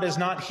of God is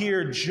not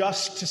here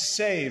just to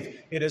save.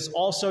 It is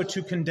also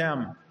to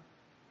condemn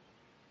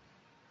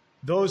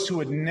those who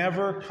would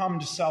never come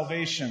to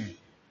salvation.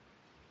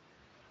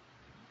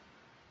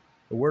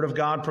 The word of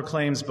God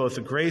proclaims both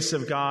the grace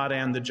of God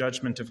and the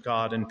judgment of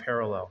God in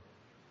parallel.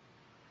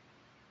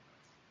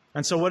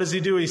 And so what does he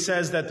do? He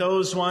says that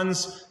those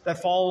ones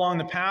that fall along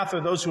the path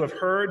are those who have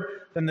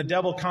heard. Then the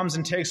devil comes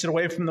and takes it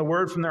away from the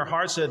word from their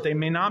hearts so that they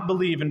may not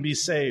believe and be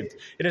saved.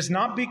 It is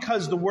not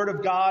because the word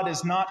of God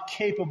is not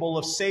capable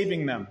of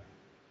saving them.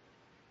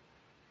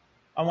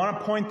 I want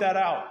to point that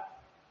out.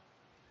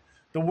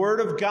 The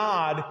word of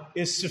God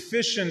is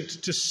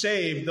sufficient to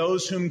save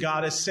those whom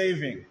God is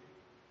saving.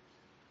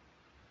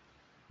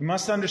 We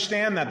must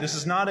understand that. This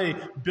is not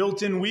a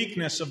built-in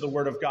weakness of the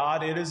word of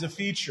God. It is a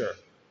feature.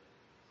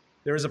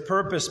 There is a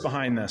purpose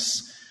behind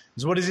this.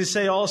 So what does he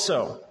say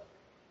also?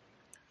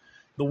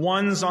 The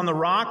ones on the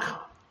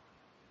rock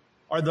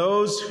are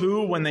those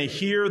who, when they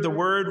hear the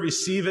word,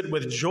 receive it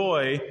with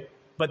joy,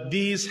 but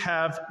these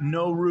have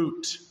no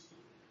root.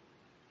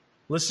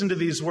 Listen to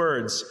these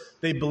words.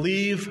 They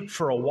believe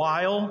for a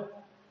while,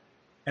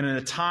 and in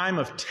a time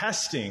of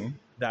testing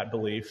that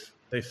belief,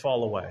 they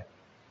fall away.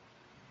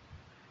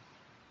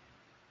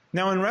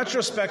 Now, in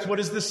retrospect, what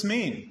does this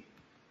mean?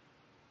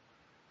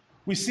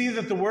 We see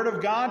that the word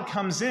of God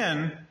comes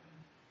in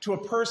to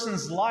a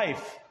person's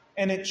life,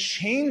 and it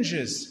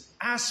changes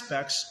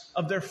aspects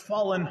of their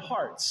fallen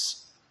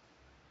hearts.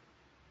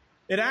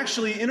 It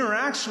actually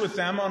interacts with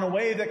them on a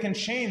way that can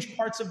change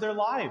parts of their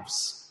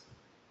lives.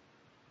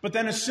 But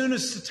then as soon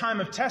as the time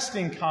of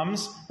testing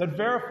comes that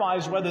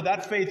verifies whether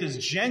that faith is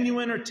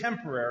genuine or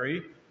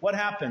temporary, what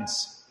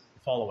happens? They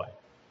fall away.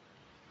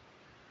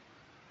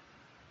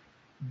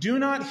 Do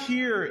not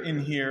hear in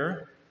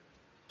here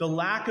the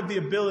lack of the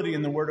ability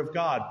in the Word of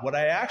God. What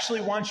I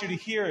actually want you to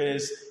hear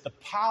is the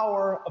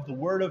power of the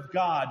Word of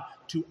God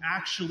to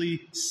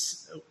actually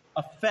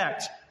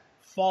affect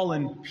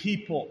fallen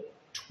people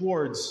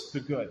towards the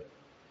good.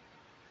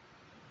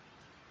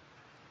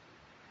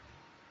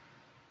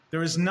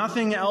 There is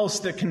nothing else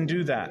that can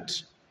do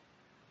that.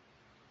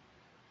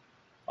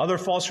 Other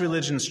false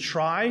religions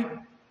try.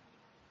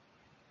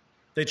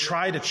 They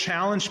try to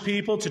challenge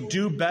people to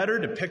do better,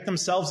 to pick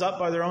themselves up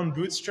by their own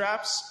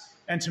bootstraps,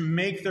 and to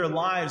make their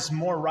lives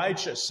more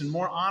righteous and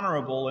more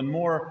honorable and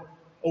more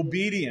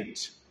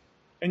obedient.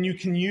 And you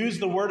can use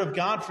the Word of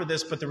God for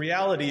this, but the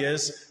reality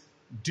is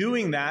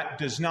doing that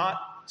does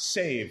not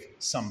save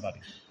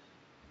somebody.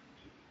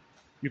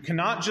 You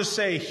cannot just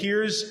say,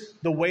 here's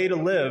the way to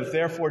live,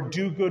 therefore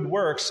do good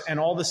works, and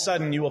all of a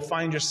sudden you will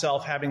find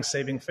yourself having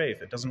saving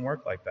faith. It doesn't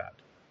work like that.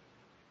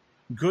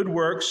 Good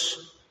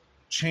works,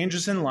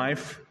 changes in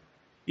life,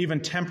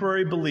 even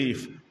temporary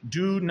belief,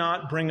 do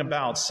not bring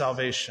about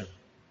salvation.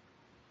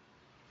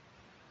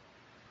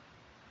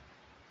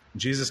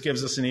 Jesus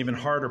gives us an even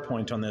harder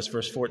point on this,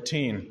 verse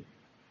 14.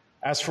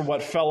 As for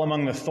what fell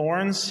among the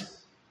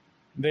thorns,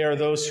 they are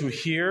those who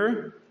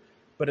hear,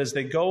 but as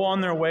they go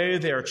on their way,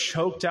 they are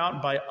choked out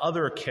by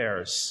other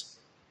cares,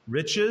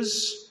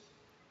 riches,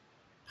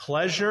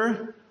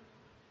 pleasure,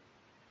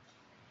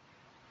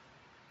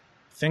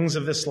 things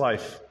of this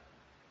life,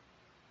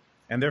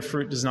 and their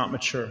fruit does not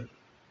mature.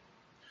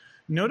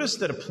 Notice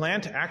that a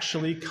plant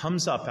actually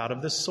comes up out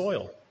of this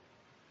soil.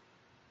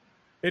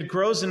 It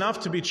grows enough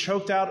to be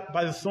choked out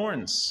by the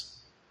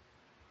thorns.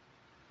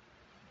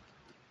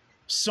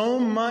 So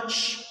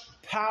much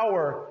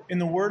power in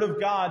the Word of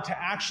God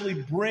to actually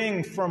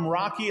bring from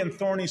rocky and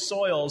thorny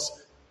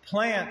soils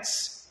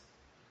plants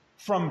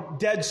from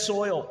dead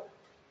soil.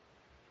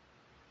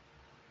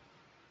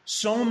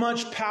 So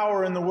much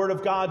power in the Word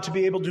of God to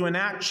be able to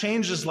enact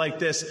changes like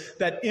this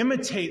that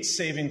imitate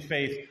saving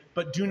faith,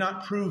 but do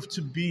not prove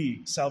to be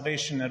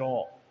salvation at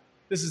all.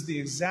 This is the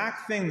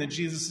exact thing that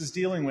Jesus is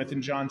dealing with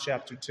in John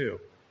chapter 2.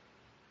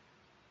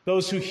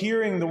 Those who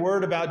hearing the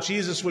word about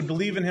Jesus would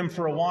believe in him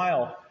for a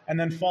while and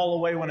then fall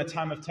away when a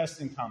time of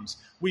testing comes.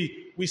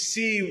 We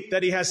see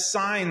that he has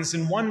signs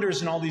and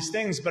wonders and all these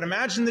things, but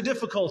imagine the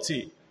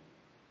difficulty.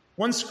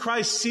 Once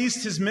Christ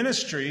ceased his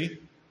ministry,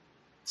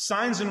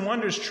 signs and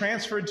wonders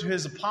transferred to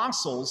his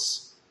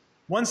apostles.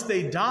 Once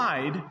they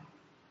died,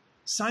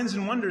 signs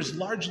and wonders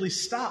largely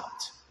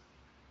stopped.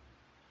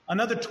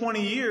 Another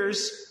 20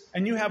 years,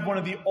 and you have one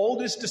of the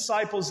oldest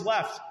disciples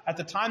left. At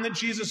the time that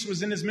Jesus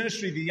was in his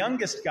ministry, the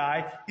youngest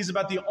guy, he's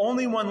about the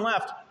only one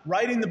left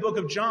writing the book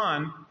of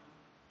John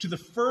to the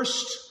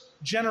first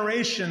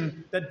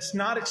generation that's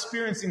not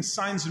experiencing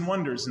signs and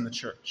wonders in the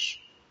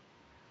church.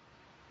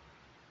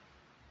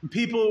 And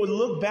people would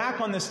look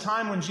back on this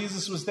time when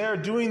Jesus was there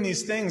doing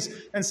these things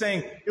and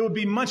saying, it would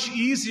be much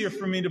easier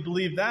for me to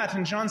believe that.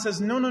 And John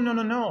says,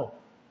 no.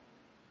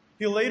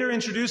 He'll later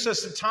introduce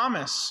us to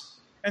Thomas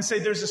and say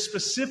there's a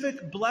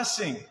specific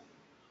blessing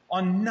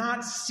on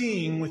not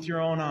seeing with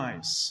your own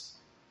eyes.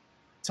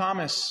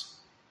 Thomas,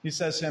 he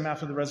says to him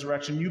after the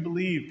resurrection, you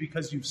believe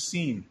because you've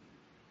seen,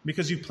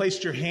 because you've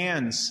placed your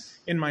hands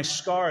in my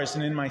scars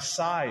and in my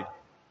side.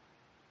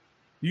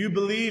 You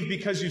believe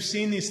because you've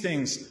seen these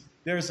things.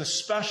 There is a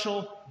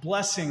special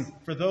blessing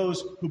for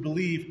those who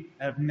believe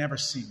and have never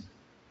seen.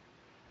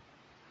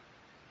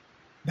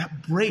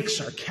 That breaks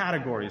our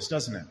categories,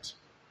 doesn't it?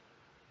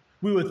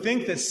 We would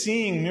think that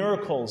seeing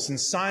miracles and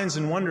signs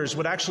and wonders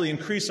would actually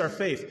increase our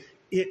faith.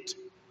 It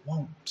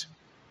won't.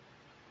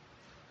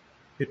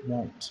 It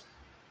won't.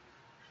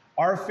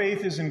 Our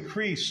faith is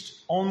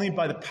increased only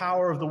by the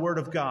power of the Word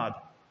of God.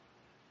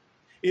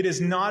 It is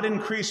not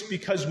increased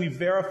because we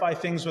verify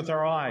things with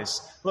our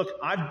eyes. Look,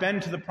 I've been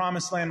to the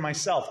Promised Land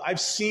myself. I've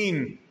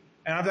seen,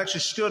 and I've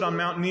actually stood on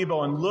Mount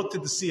Nebo and looked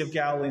at the Sea of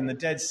Galilee and the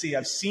Dead Sea.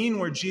 I've seen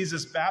where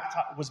Jesus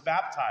was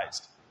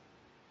baptized.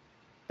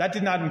 That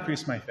did not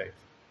increase my faith.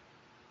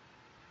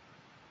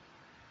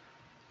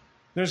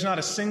 There's not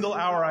a single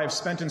hour I've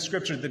spent in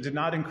Scripture that did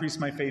not increase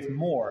my faith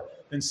more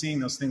than seeing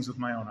those things with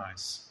my own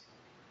eyes.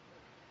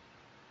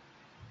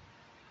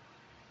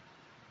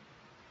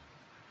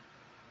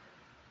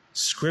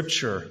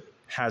 Scripture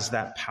has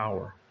that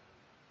power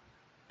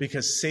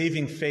because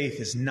saving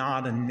faith is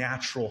not a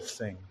natural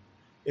thing.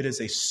 It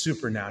is a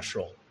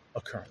supernatural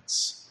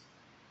occurrence.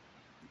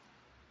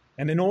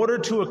 And in order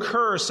to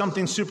occur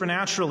something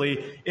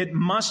supernaturally, it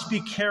must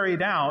be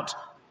carried out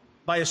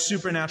by a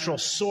supernatural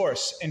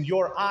source. And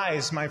your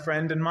eyes, my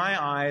friend, and my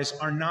eyes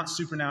are not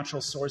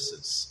supernatural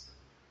sources.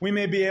 We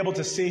may be able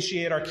to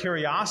satiate our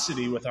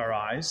curiosity with our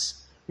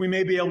eyes. We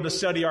may be able to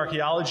study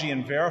archaeology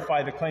and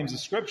verify the claims of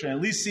Scripture and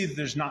at least see that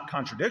there's not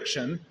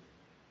contradiction,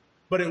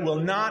 but it will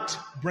not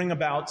bring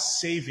about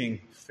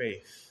saving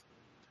faith.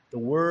 The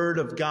Word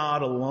of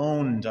God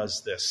alone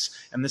does this,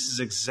 and this is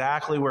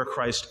exactly where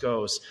Christ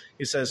goes.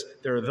 He says,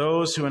 there are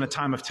those who in a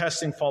time of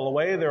testing fall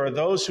away. There are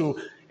those who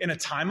in a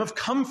time of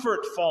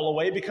comfort fall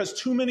away because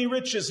too many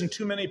riches and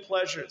too many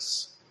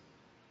pleasures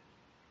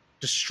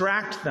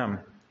distract them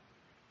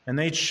And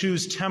they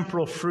choose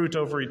temporal fruit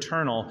over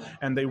eternal,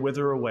 and they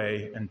wither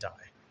away and die.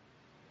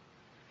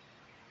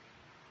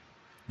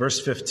 Verse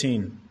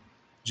 15,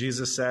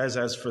 Jesus says,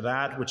 as for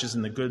that which is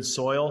in the good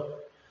soil,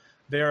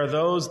 they are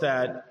those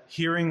that,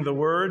 hearing the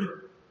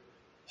word,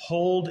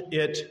 hold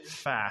it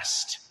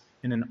fast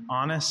in an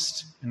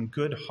honest and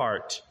good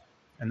heart,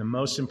 and the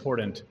most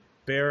important,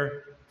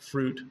 bear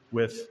fruit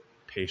with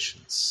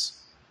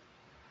patience.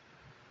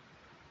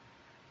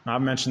 Now,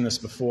 I've mentioned this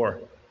before.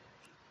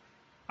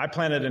 I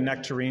planted a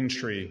nectarine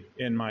tree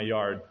in my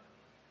yard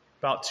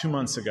about 2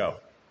 months ago.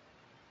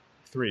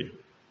 3.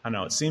 I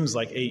know, it seems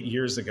like 8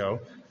 years ago.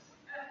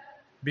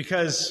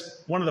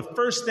 Because one of the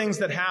first things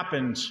that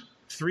happened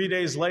 3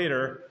 days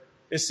later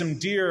is some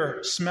deer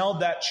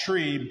smelled that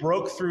tree,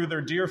 broke through their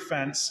deer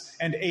fence,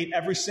 and ate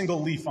every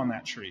single leaf on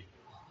that tree.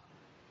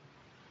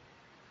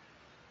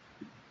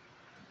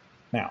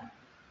 Now,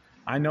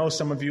 I know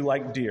some of you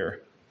like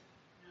deer.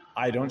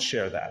 I don't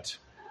share that.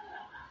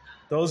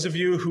 Those of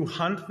you who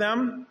hunt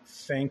them,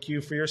 thank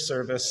you for your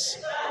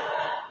service.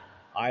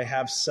 I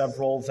have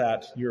several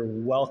that you're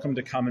welcome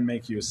to come and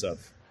make use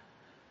of.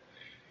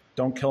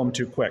 Don't kill them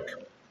too quick.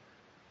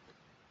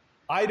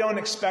 I don't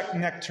expect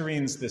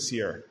nectarines this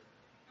year.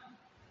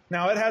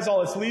 Now, it has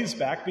all its leaves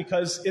back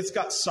because it's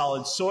got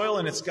solid soil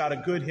and it's got a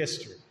good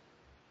history.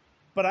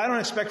 But I don't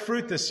expect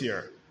fruit this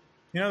year.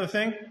 You know the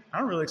thing? I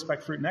don't really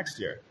expect fruit next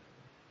year.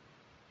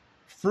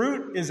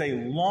 Fruit is a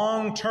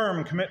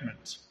long-term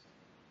commitment.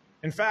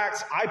 In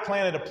fact, I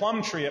planted a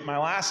plum tree at my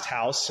last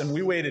house, and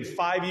we waited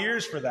 5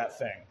 years for that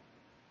thing.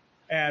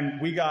 And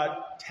we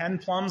got 10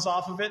 plums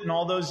off of it in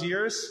all those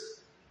years.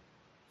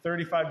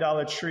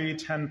 $35 tree,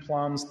 10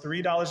 plums,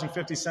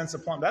 $3.50 a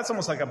plum. That's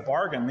almost like a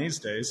bargain these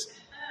days.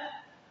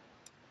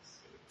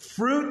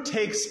 Fruit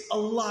takes a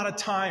lot of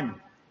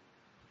time.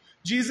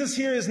 Jesus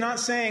here is not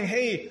saying,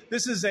 hey,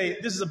 this is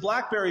a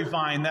blackberry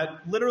vine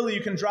that literally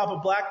you can drop a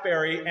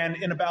blackberry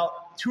and in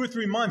about 2 or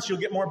 3 months you'll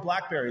get more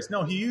blackberries.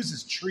 No, he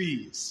uses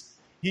trees.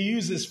 He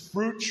uses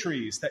fruit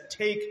trees that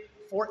take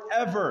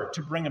forever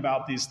to bring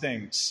about these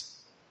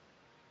things.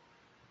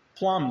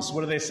 Plums,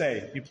 what do they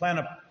say? You plant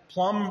a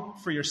plum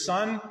for your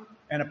son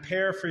and a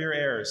pear for your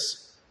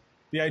heirs.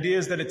 The idea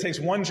is that it takes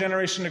one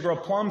generation to grow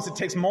plums. It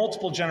takes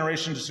multiple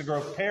generations to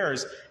grow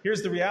pears.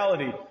 Here's the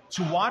reality.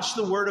 To watch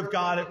the word of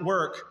God at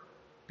work,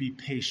 be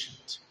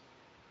patient.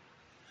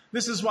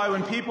 This is why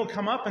when people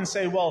come up and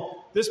say,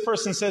 well, this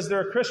person says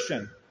they're a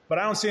Christian, but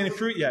I don't see any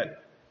fruit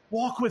yet,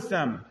 walk with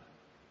them.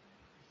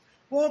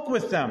 Walk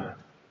with them.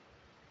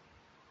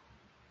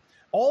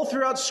 All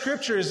throughout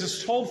Scripture is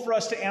this told for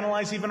us to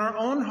analyze even our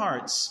own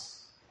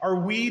hearts. Are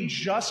we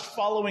just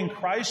following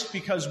Christ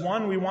because,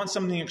 one, we want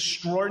something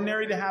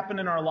extraordinary to happen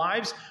in our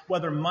lives,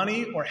 whether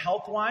money or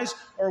health-wise,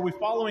 or are we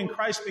following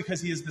Christ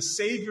because he is the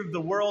Savior of the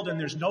world and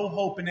there's no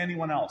hope in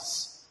anyone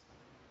else?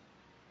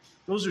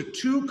 Those are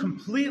two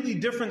completely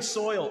different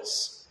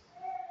soils.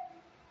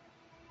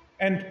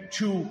 And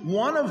to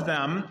one of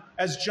them,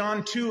 as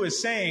John 2 is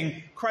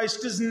saying,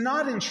 Christ does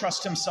not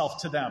entrust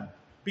himself to them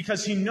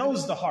because he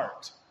knows the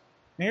heart.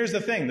 And here's the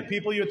thing, the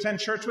people you attend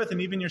church with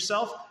and even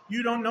yourself,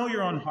 you don't know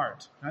your own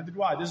heart. Neither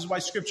do I. This is why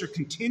Scripture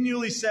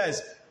continually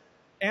says,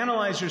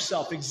 analyze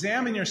yourself,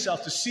 examine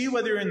yourself to see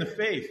whether you're in the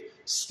faith.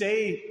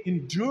 Stay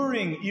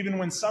enduring even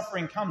when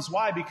suffering comes.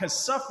 Why? Because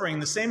suffering,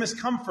 the same as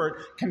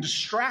comfort, can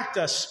distract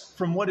us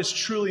from what is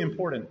truly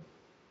important.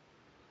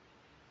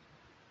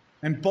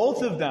 And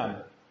both of them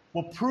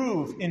will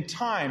prove in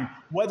time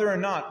whether or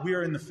not we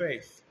are in the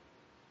faith.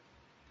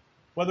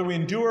 Whether we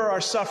endure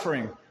our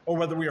suffering or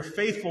whether we are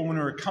faithful when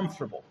we're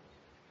comfortable.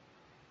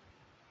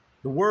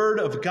 The Word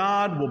of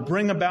God will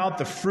bring about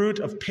the fruit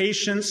of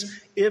patience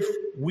if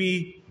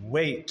we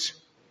wait.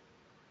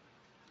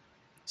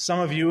 Some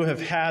of you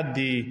have had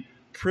the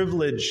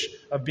privilege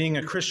of being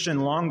a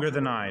Christian longer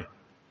than I.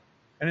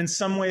 And in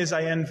some ways,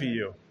 I envy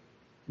you.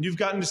 You've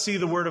gotten to see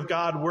the Word of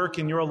God work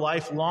in your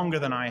life longer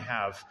than I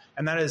have.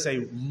 And that is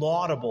a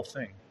laudable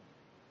thing,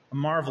 a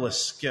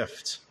marvelous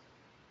gift.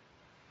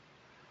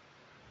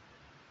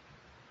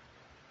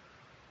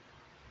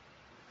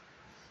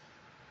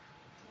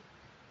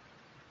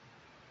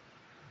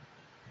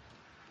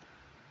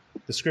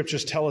 The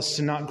Scriptures tell us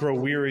to not grow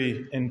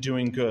weary in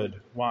doing good.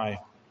 Why?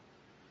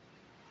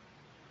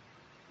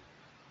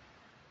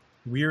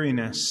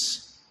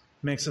 Weariness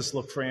makes us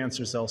look for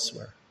answers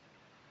elsewhere.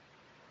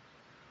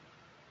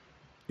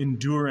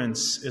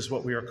 Endurance is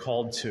what we are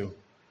called to.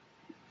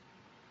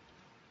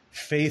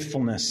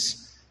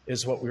 Faithfulness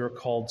is what we are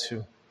called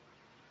to.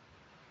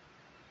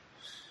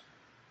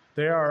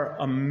 There are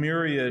a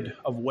myriad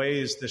of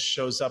ways this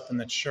shows up in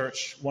the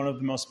church. One of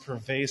the most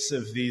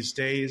pervasive these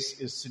days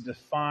is to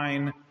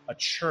define a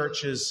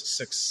church's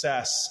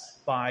success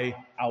by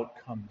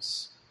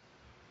outcomes.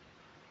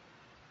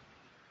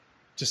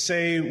 To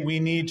say we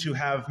need to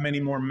have many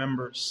more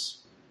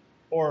members,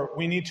 or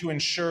we need to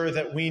ensure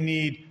that we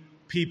need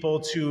people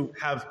to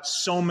have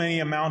so many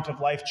amount of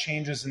life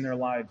changes in their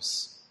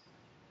lives.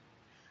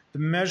 The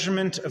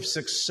measurement of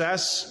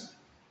success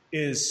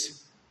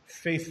is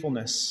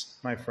faithfulness,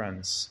 my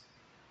friends.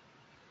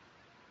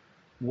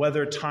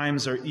 whether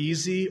times are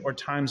easy or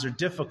times are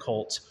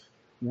difficult,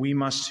 we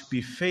must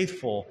be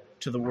faithful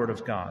to the Word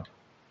of God,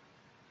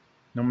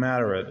 no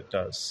matter what it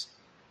does.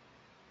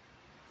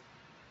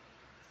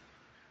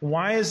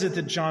 Why is it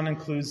that John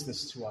includes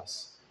this to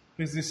us?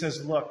 Because he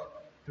says, look,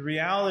 the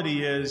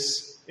reality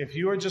is, if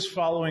you are just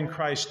following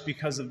Christ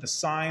because of the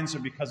signs or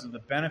because of the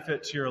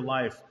benefit to your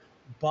life,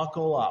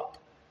 buckle up.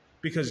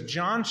 Because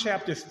John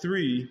chapter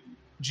 3,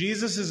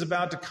 Jesus is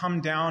about to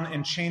come down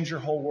and change your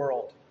whole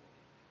world.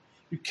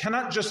 You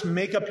cannot just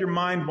make up your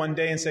mind one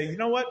day and say, you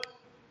know what?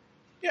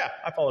 Yeah,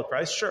 I follow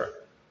Christ, sure.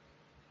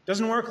 It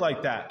doesn't work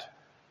like that.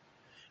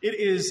 It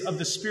is of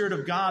the Spirit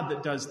of God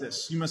that does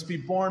this. You must be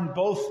born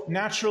both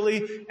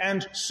naturally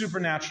and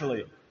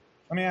supernaturally.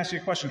 Let me ask you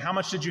a question. How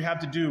much did you have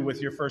to do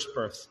with your first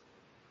birth?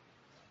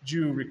 Did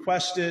you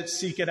request it,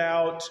 seek it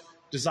out,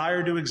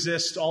 desire to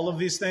exist, all of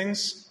these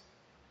things?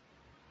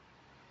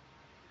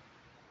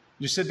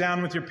 You sit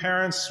down with your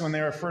parents when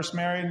they were first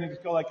married and you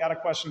go like, got a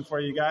question for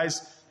you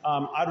guys.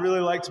 I'd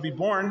really like to be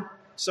born,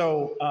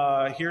 so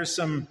here's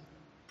some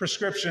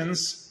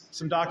prescriptions,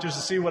 some doctors to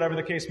see, whatever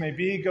the case may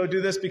be. Go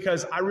do this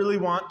because I really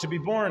want to be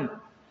born.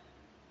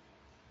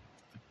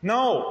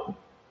 No.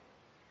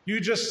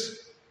 You just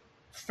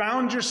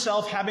found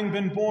yourself having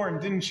been born,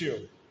 didn't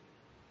you?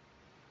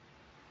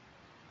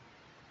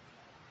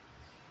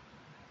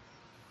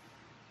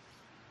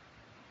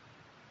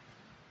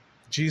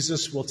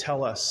 Jesus will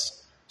tell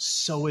us,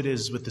 so it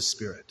is with the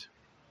Spirit.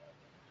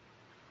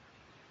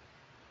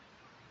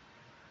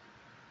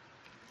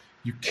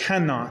 You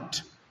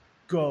cannot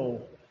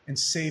go and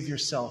save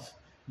yourself.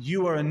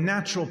 You are a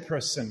natural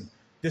person.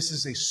 This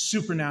is a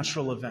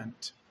supernatural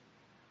event.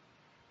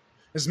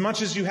 As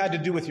much as you had to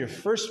do with your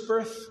first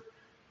birth,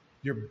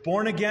 your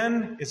born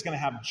again is going to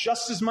have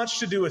just as much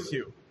to do with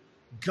you.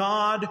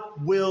 God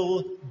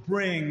will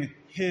bring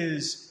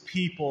his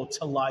people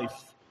to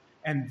life,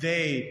 and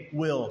they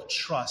will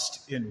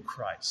trust in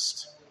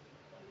Christ.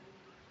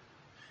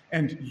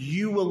 And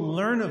you will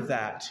learn of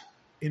that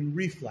in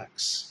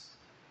reflex.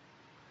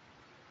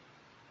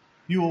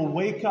 You will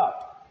wake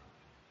up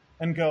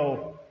and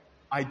go,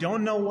 I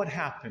don't know what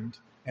happened,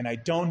 and I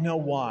don't know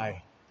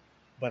why,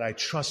 but I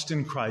trust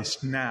in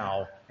Christ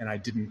now, and I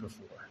didn't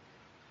before.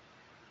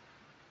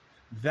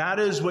 That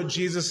is what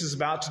Jesus is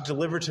about to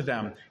deliver to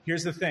them.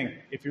 Here's the thing.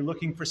 If you're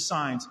looking for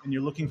signs and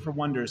you're looking for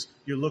wonders,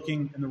 you're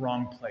looking in the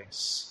wrong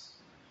place.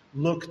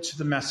 Look to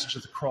the message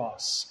of the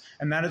cross.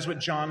 And that is what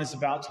John is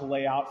about to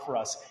lay out for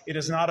us. It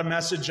is not a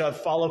message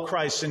of follow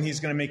Christ and he's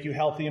going to make you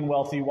healthy and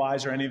wealthy,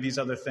 wise, or any of these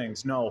other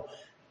things. No.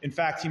 In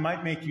fact, he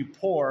might make you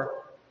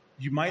poor.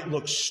 You might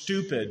look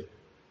stupid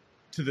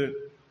to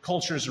the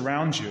cultures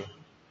around you.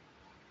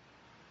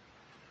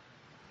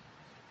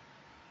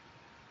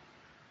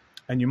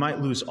 And you might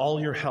lose all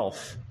your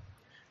health,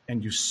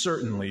 and you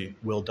certainly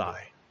will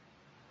die.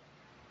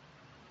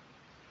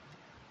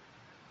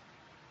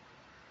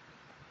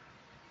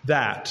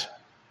 That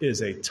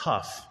is a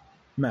tough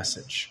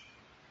message.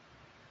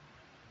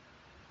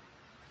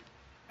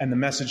 And the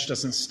message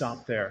doesn't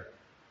stop there.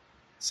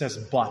 It says,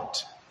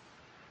 but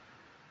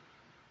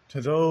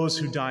to those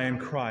who die in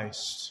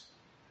Christ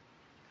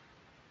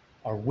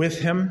are with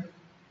him,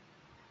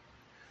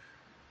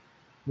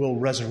 will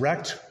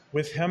resurrect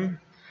with him,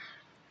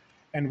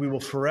 and we will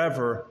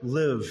forever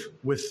live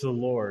with the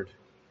Lord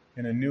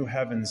in a new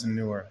heavens and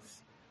new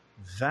earth.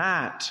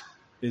 That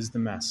is the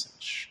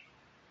message.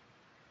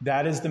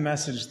 That is the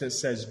message that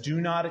says,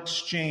 do not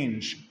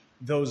exchange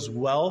those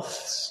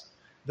wealths,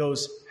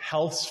 those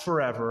healths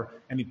forever,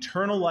 and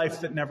eternal life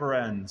that never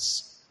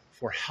ends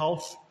for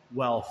health,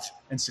 wealth,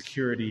 and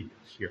security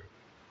here.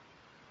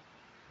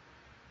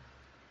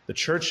 The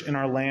church in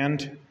our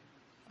land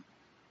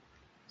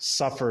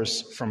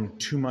suffers from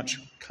too much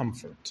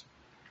comfort.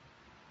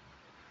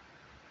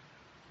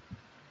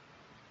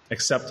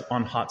 Except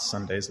on hot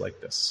Sundays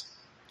like this.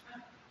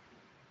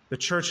 The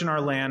church in our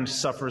land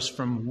suffers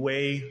from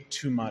way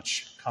too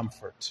much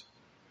comfort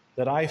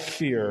that I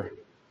fear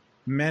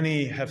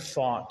many have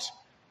thought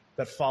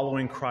that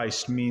following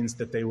Christ means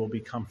that they will be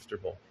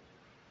comfortable.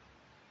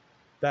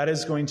 That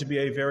is going to be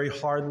a very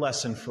hard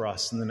lesson for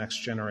us in the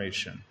next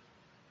generation.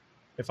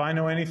 If I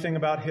know anything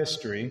about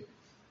history,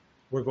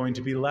 we're going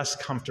to be less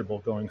comfortable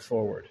going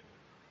forward.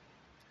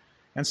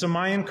 And so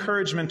my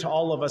encouragement to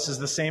all of us is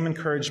the same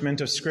encouragement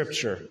of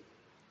Scripture.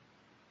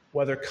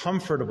 Whether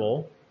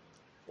comfortable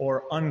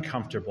or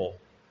uncomfortable,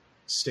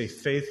 stay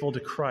faithful to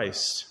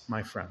Christ,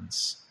 my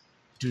friends.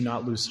 Do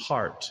not lose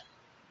heart,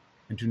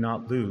 and do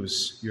not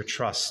lose your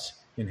trust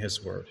in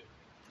his word.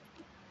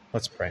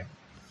 Let's pray.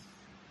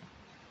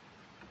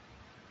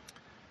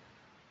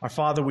 Our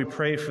Father, we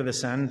pray for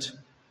this end.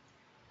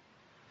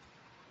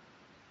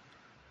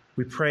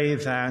 We pray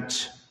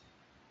that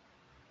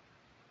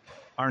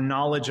our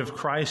knowledge of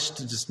Christ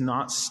does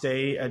not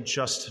stay at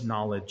just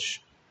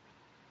knowledge.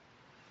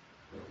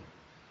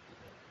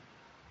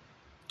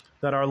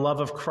 That our love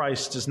of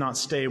Christ does not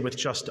stay with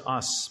just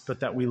us, but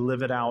that we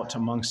live it out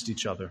amongst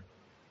each other.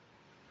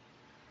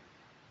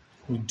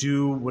 We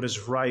do what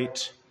is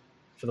right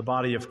for the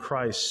body of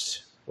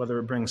Christ, whether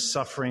it brings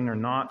suffering or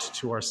not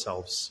to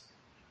ourselves.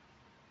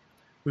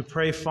 We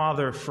pray,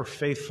 Father, for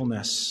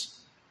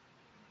faithfulness.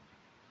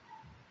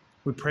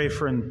 We pray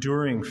for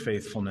enduring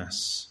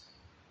faithfulness.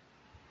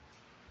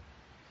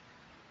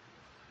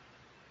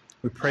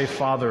 We pray,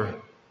 Father,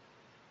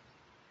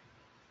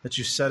 that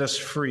you set us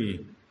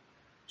free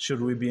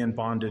should we be in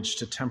bondage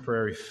to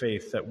temporary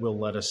faith that will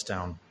let us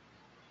down.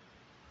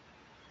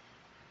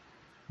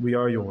 We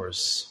are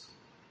yours.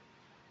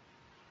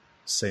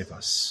 Save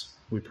us.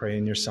 We pray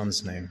in your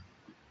Son's name.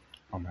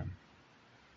 Amen.